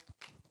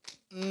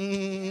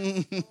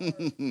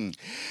 Father.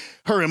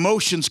 Her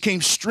emotions came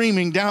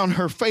streaming down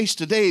her face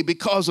today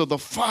because of the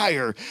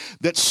fire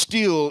that's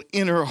still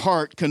in her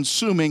heart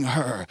consuming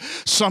her.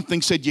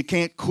 Something said, you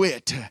can't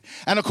quit.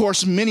 And of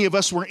course, many of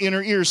us were in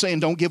her ear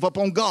saying, don't give up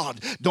on God.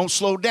 Don't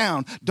slow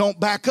down. Don't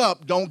back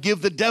up. Don't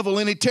give the devil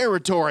any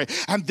territory.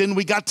 And then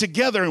we got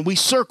together and we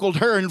circled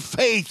her in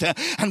faith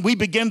and we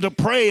began to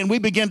pray and we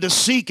began to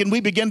seek and we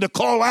began to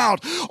call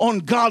out on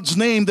God's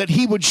name that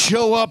he would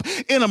show up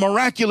in a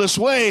miraculous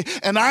way.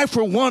 And I,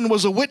 for one,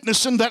 was a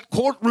witness in that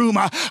courtroom.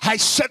 I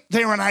sat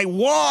there and I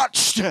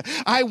watched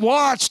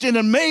in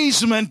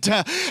amazement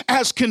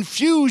as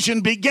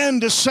confusion began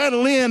to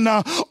settle in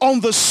on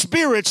the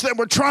spirits that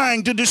were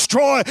trying to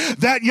destroy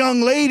that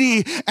young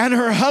lady and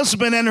her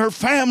husband and her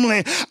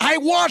family. I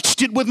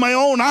watched it with my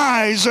own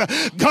eyes.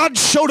 God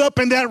showed up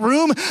in that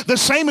room the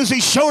same as he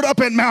showed up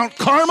at Mount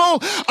Carmel.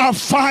 A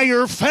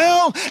fire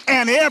fell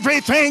and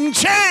everything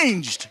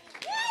changed.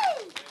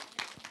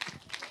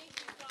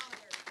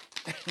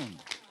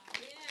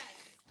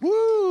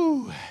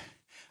 Woo!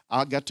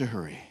 I got to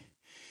hurry.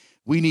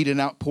 We need an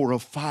outpour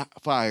of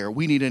fire.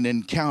 We need an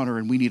encounter,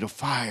 and we need a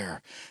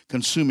fire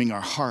consuming our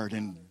heart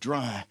and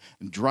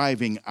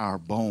driving our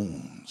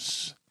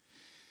bones.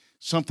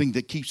 Something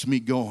that keeps me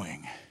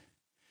going.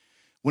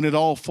 When it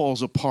all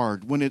falls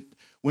apart, when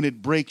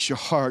it breaks your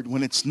heart,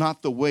 when it's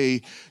not the way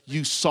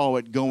you saw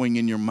it going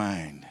in your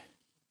mind.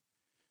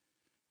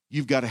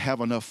 You've got to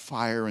have enough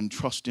fire and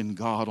trust in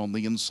God on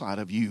the inside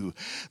of you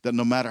that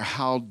no matter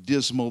how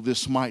dismal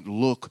this might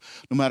look,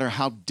 no matter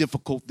how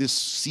difficult this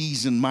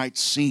season might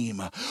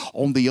seem,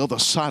 on the other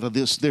side of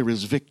this, there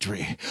is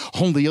victory.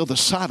 On the other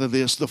side of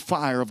this, the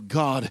fire of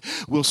God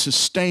will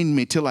sustain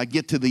me till I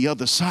get to the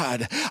other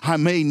side. I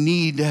may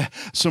need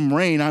some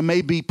rain. I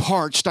may be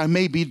parched. I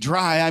may be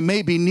dry. I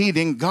may be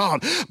needing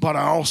God, but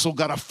I also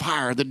got a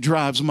fire that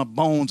drives my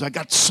bones. I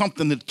got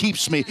something that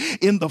keeps me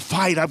in the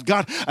fight. I've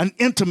got an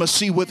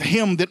intimacy with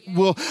him that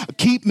will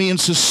keep me and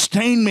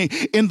sustain me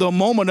in the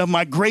moment of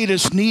my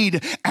greatest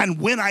need. And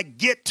when I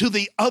get to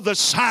the other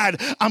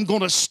side, I'm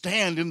going to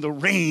stand in the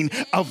rain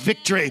of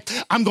victory.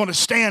 I'm going to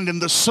stand in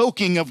the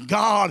soaking of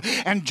God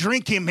and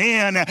drink him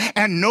in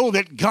and know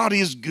that God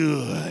is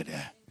good.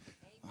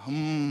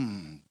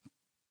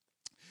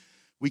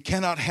 We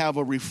cannot have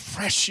a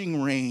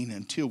refreshing rain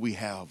until we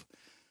have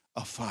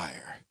a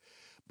fire.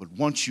 But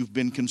once you've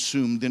been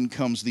consumed, then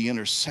comes the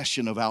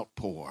intercession of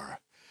outpour.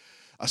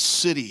 A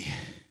city,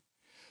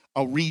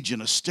 a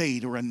region, a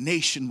state, or a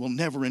nation will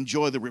never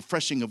enjoy the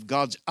refreshing of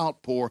God's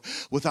outpour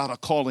without a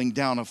calling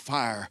down of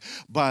fire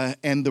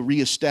and the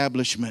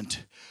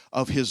reestablishment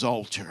of his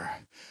altar.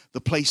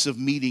 The place of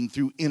meeting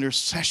through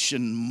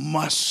intercession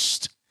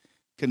must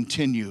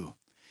continue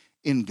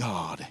in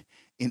God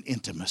in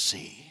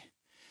intimacy.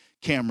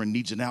 Cameron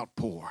needs an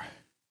outpour.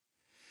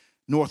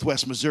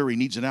 Northwest Missouri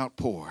needs an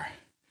outpour.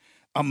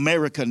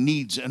 America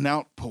needs an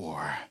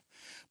outpour.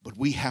 But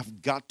we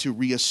have got to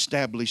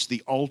reestablish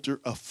the altar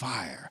of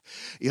fire.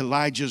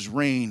 Elijah's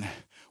rain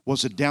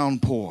was a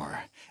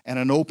downpour and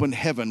an open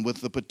heaven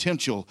with the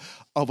potential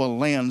of a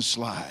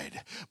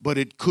landslide. But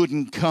it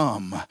couldn't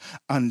come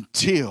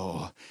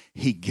until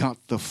he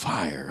got the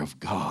fire of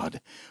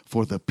God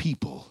for the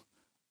people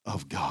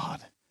of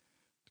God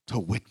to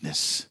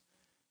witness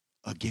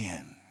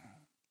again.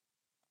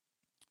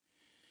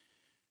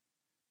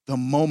 The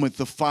moment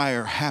the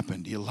fire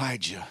happened,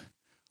 Elijah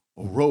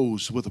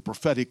arose with a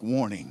prophetic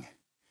warning.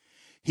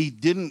 He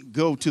didn't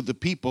go to the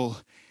people.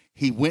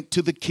 He went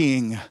to the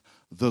king,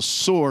 the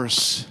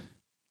source,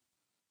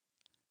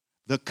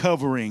 the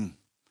covering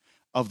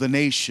of the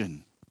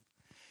nation.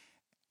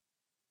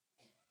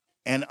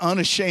 And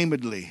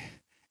unashamedly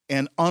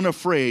and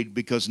unafraid,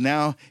 because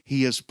now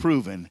he has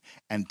proven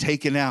and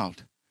taken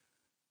out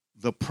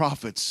the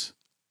prophets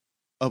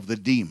of the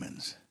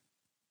demons.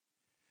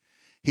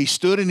 He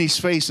stood in his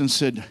face and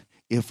said,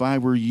 if I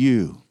were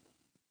you,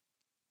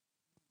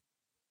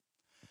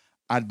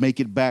 I'd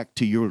make it back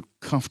to your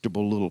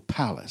comfortable little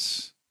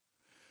palace,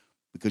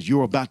 because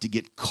you're about to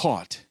get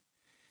caught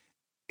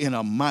in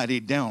a mighty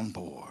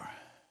downpour.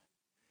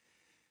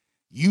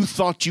 You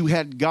thought you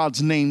had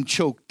God's name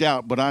choked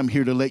out, but I'm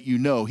here to let you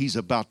know he's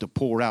about to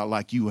pour out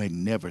like you ain't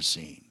never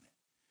seen.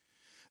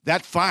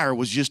 That fire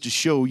was just to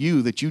show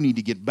you that you need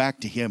to get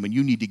back to him and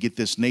you need to get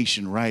this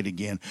nation right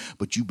again.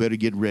 But you better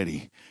get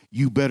ready.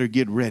 You better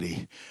get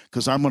ready,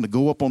 because I'm going to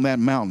go up on that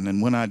mountain,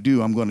 and when I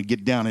do, I'm going to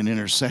get down in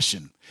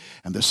intercession.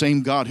 And the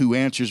same God who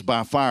answers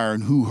by fire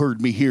and who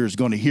heard me here is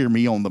going to hear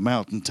me on the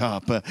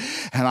mountaintop. And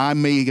I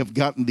may have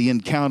gotten the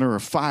encounter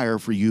of fire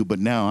for you, but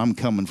now I'm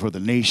coming for the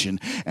nation.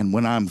 And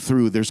when I'm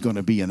through, there's going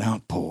to be an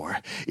outpour.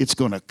 It's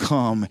going to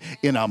come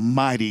in a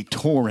mighty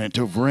torrent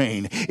of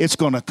rain. It's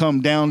going to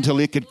come down till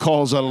it could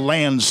cause a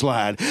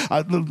landslide.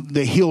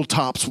 The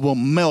hilltops will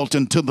melt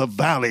into the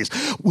valleys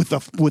with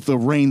the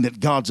rain that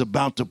God's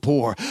about to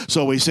pour.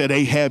 So he said,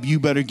 Ahab, you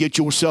better get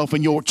yourself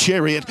in your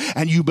chariot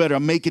and you better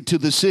make it to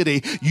the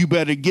city. You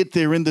better get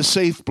there in the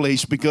safe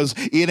place, because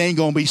it ain't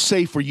going to be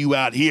safe for you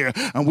out here.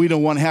 And we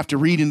don't want to have to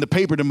read in the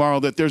paper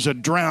tomorrow that there's a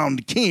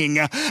drowned king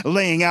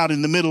laying out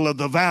in the middle of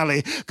the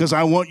valley, because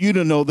I want you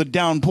to know the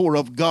downpour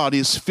of God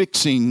is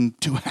fixing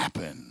to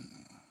happen.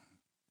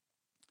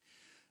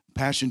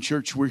 Passion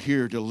Church, we're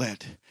here to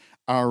let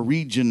our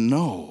region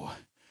know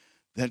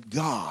that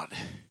God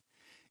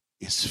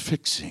is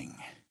fixing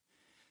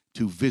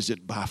to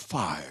visit by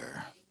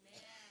fire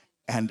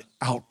and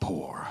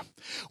outpour.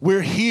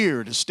 We're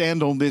here to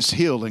stand on this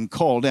hill and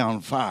call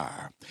down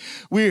fire.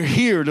 We're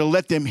here to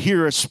let them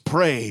hear us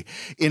pray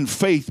in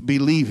faith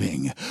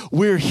believing.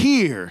 We're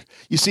here.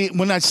 You see,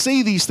 when I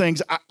say these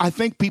things, I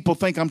think people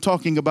think I'm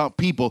talking about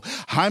people.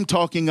 I'm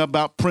talking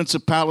about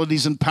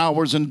principalities and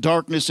powers and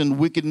darkness and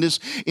wickedness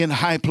in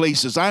high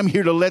places. I'm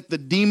here to let the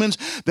demons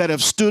that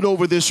have stood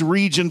over this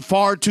region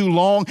far too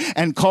long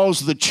and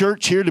caused the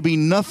church here to be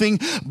nothing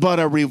but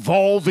a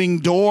revolving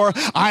door.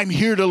 I'm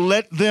here to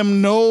let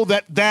them know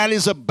that that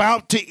is about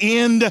to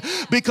end,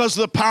 because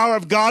the power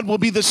of God will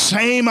be the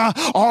same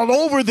all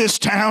over this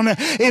town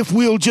if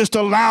we'll just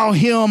allow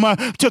him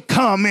to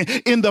come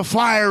in the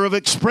fire of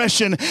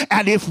expression,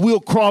 and if we'll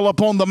crawl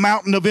upon the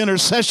mountain of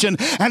intercession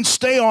and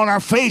stay on our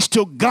face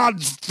till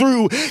God's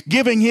through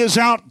giving his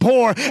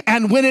outpour.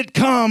 And when it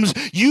comes,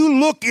 you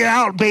look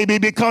out, baby,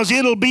 because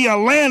it'll be a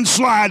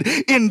landslide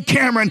in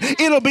Cameron.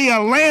 It'll be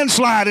a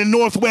landslide in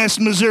Northwest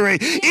Missouri.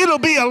 It'll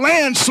be a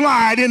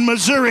landslide in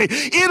Missouri.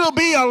 It'll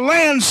be a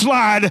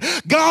landslide.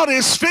 God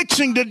is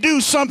fixing to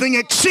do something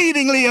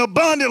exceedingly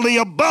abundantly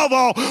above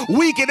all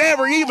we could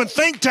ever even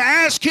think to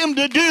ask him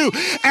to do.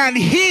 And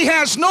he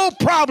has no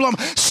problem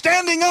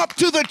standing up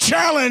to the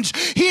challenge.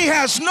 He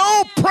has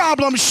no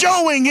problem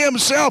showing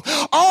himself.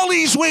 All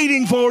he's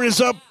waiting for is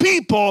a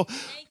people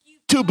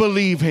to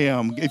believe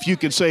him. If you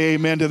could say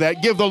amen to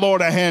that, give the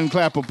Lord a hand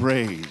clap of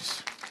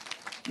praise.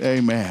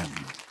 Amen.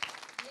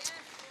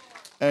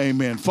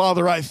 Amen.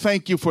 Father, I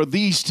thank you for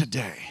these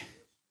today.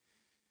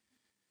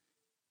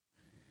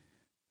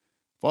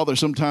 Father,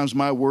 sometimes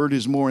my word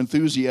is more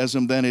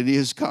enthusiasm than it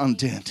is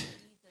content.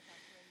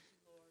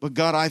 But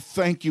God, I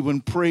thank you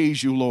and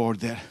praise you, Lord,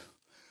 that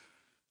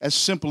as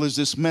simple as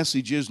this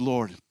message is,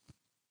 Lord,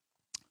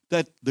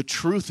 that the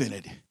truth in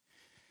it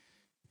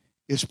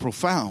is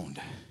profound.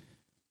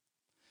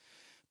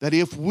 That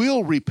if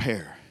we'll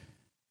repair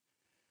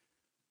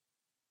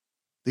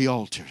the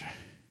altar,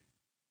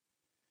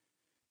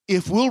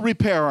 if we'll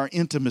repair our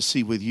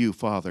intimacy with you,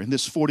 Father, in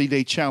this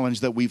 40-day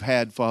challenge that we've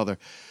had, Father,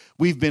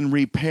 we've been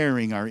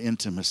repairing our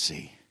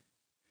intimacy.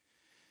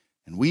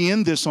 And we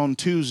end this on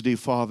Tuesday,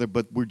 Father,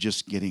 but we're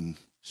just getting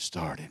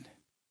started.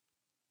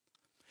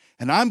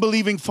 And I'm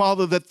believing,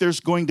 Father, that there's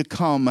going to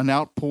come an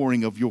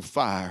outpouring of your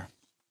fire,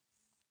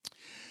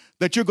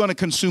 that you're going to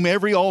consume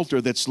every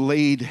altar that's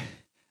laid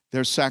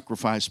their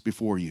sacrifice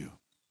before you.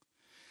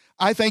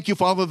 I thank you,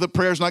 Father, that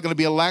prayer is not going to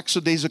be a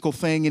lackadaisical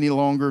thing any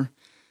longer,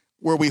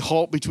 where we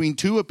halt between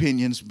two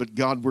opinions, but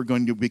God, we're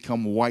going to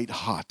become white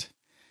hot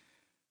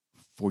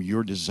for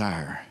your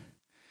desire,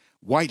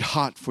 white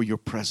hot for your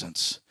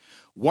presence,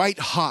 white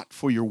hot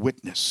for your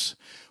witness,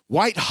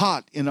 white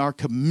hot in our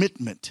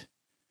commitment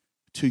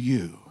to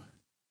you.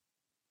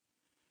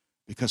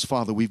 Because,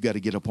 Father, we've got to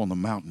get up on the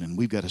mountain and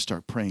we've got to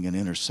start praying an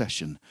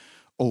intercession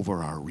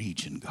over our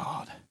region,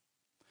 God.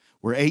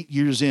 We're 8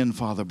 years in,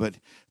 Father, but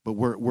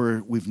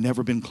we've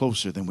never been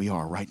closer than we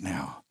are right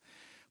now.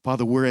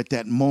 Father, we're at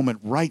that moment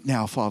right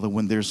now, Father,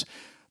 when there's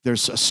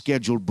a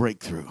scheduled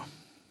breakthrough.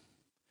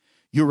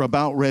 You're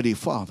about ready,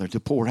 Father, to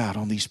pour out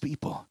on these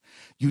people.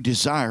 You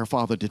desire,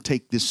 Father, to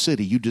take this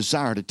city. You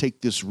desire to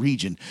take this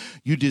region.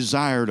 You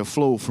desire to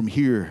flow from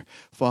here,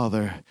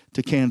 Father,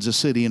 to Kansas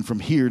City, and from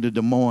here to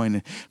Des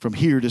Moines, from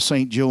here to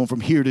St. Joe, and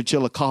from here to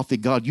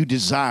Chillicothe. God, you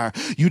desire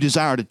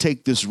to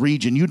take this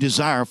region. You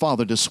desire,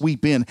 Father, to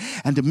sweep in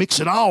and to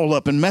mix it all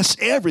up and mess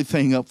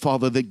everything up,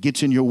 Father, that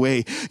gets in your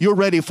way. You're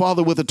ready,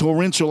 Father, with a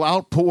torrential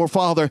outpour,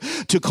 Father,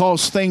 to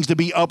cause things to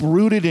be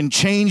uprooted and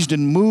changed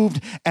and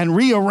moved and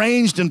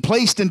rearranged and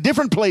placed in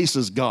different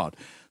places, God,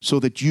 so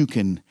that you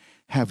can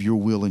have your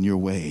will and your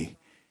way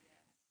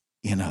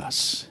in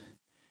us.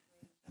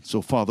 And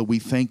so, Father, we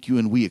thank you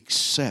and we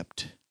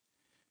accept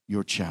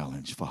your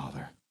challenge,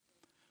 Father,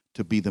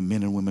 to be the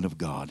men and women of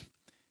God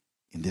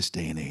in this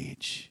day and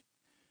age.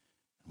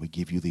 We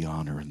give you the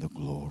honor and the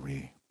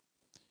glory.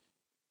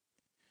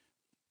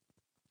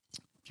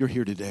 If you're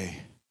here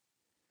today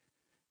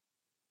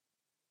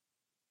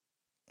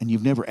and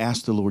you've never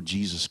asked the Lord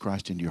Jesus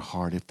Christ into your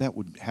heart, if that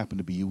would happen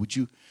to be you, would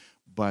you,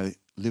 by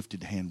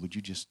lifted hand, would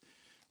you just,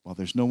 while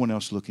there's no one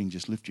else looking,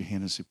 just lift your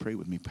hand and say, pray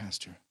with me,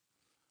 Pastor.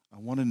 I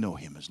want to know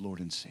him as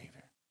Lord and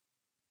Savior.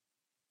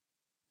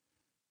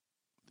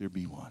 There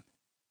be one.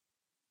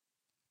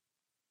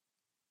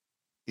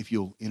 If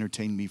you'll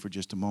entertain me for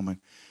just a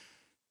moment.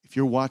 If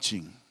you're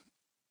watching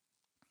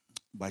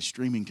by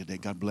streaming today,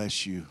 God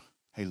bless you.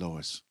 Hey,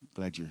 Lois,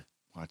 glad you're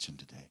watching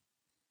today.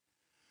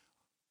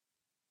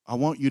 I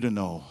want you to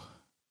know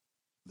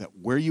that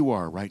where you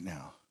are right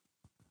now,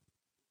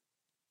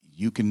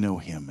 you can know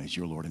him as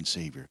your Lord and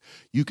Savior.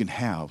 You can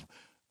have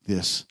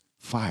this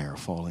fire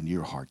fall in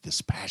your heart,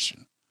 this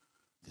passion,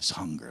 this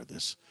hunger,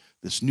 this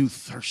new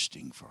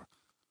thirsting for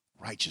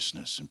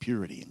righteousness and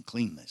purity and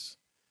cleanness.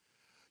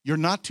 You're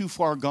not too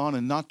far gone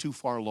and not too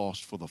far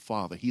lost for the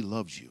Father. He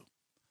loves you.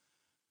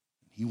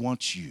 He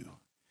wants you.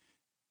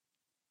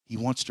 He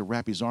wants to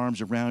wrap his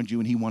arms around you,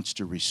 and he wants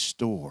to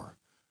restore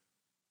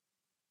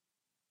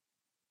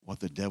what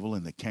the devil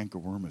and the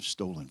cankerworm have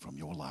stolen from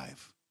your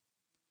life.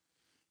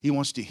 He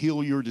wants to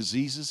heal your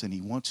diseases, and he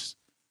wants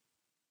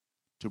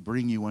to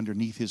bring you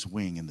underneath his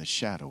wing in the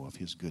shadow of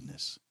his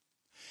goodness.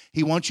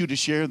 He wants you to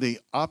share the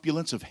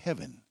opulence of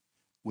heaven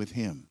with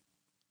him.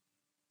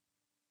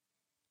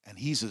 And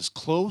he's as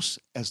close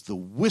as the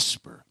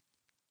whisper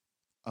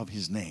of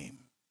his name.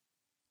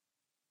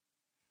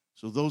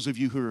 So those of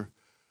you who are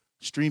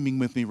streaming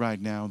with me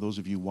right now, those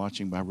of you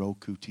watching by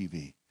Roku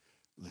TV,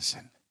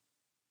 listen.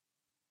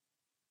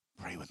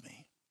 Pray with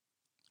me.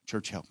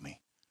 Church, help me.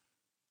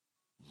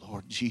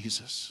 Lord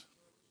Jesus,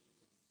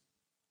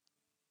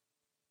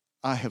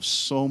 I have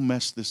so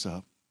messed this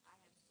up.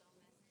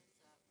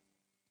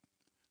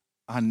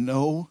 I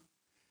know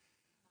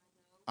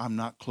I'm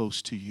not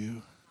close to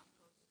you,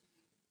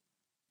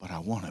 but I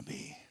want to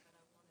be.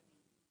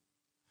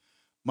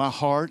 My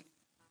heart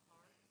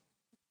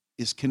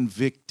is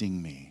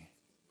convicting me.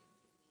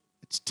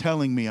 It's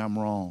telling me I'm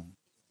wrong.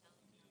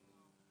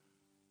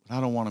 But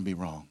I don't want to be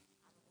wrong.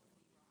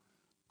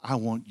 I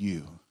want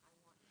you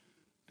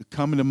to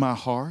come into my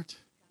heart,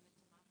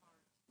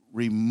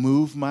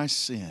 remove my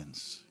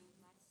sins,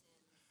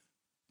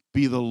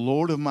 be the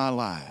Lord of my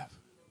life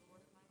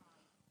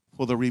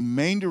for the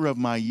remainder of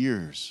my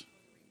years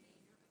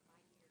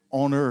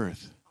on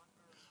earth.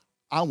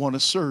 I want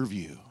to serve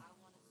you.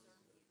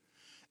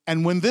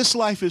 And when this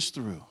life is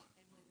through,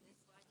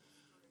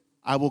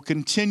 I will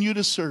continue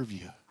to serve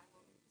you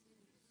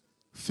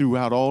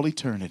throughout all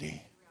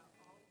eternity.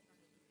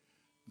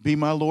 Be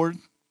my Lord.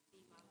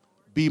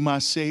 Be my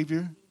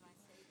Savior.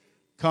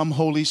 Come,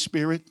 Holy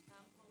Spirit.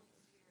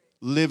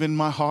 Live in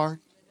my heart.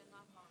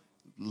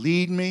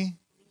 Lead me.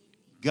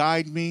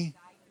 Guide me.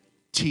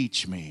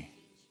 Teach me.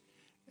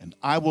 And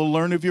I will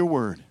learn of your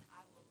word.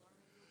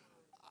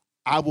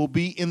 I will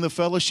be in the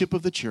fellowship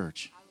of the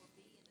church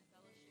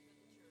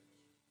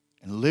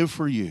and live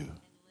for you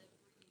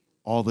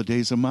all the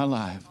days of my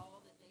life.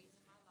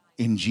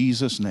 In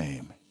Jesus'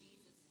 name,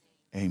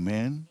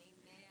 amen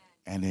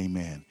and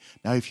amen.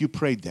 Now, if you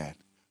prayed that,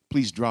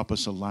 please drop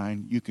us a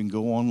line. You can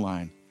go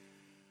online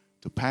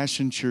to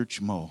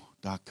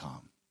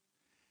passionchurchmo.com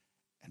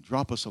and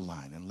drop us a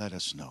line and let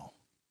us know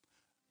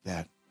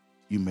that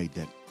you made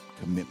that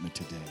commitment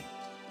today.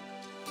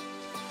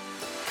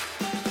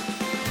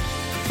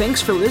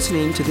 Thanks for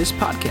listening to this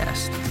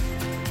podcast.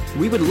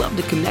 We would love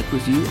to connect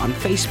with you on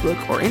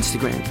Facebook or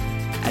Instagram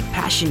at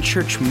Passion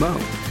Church Mo.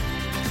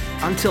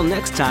 Until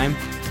next time,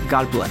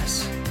 God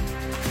bless.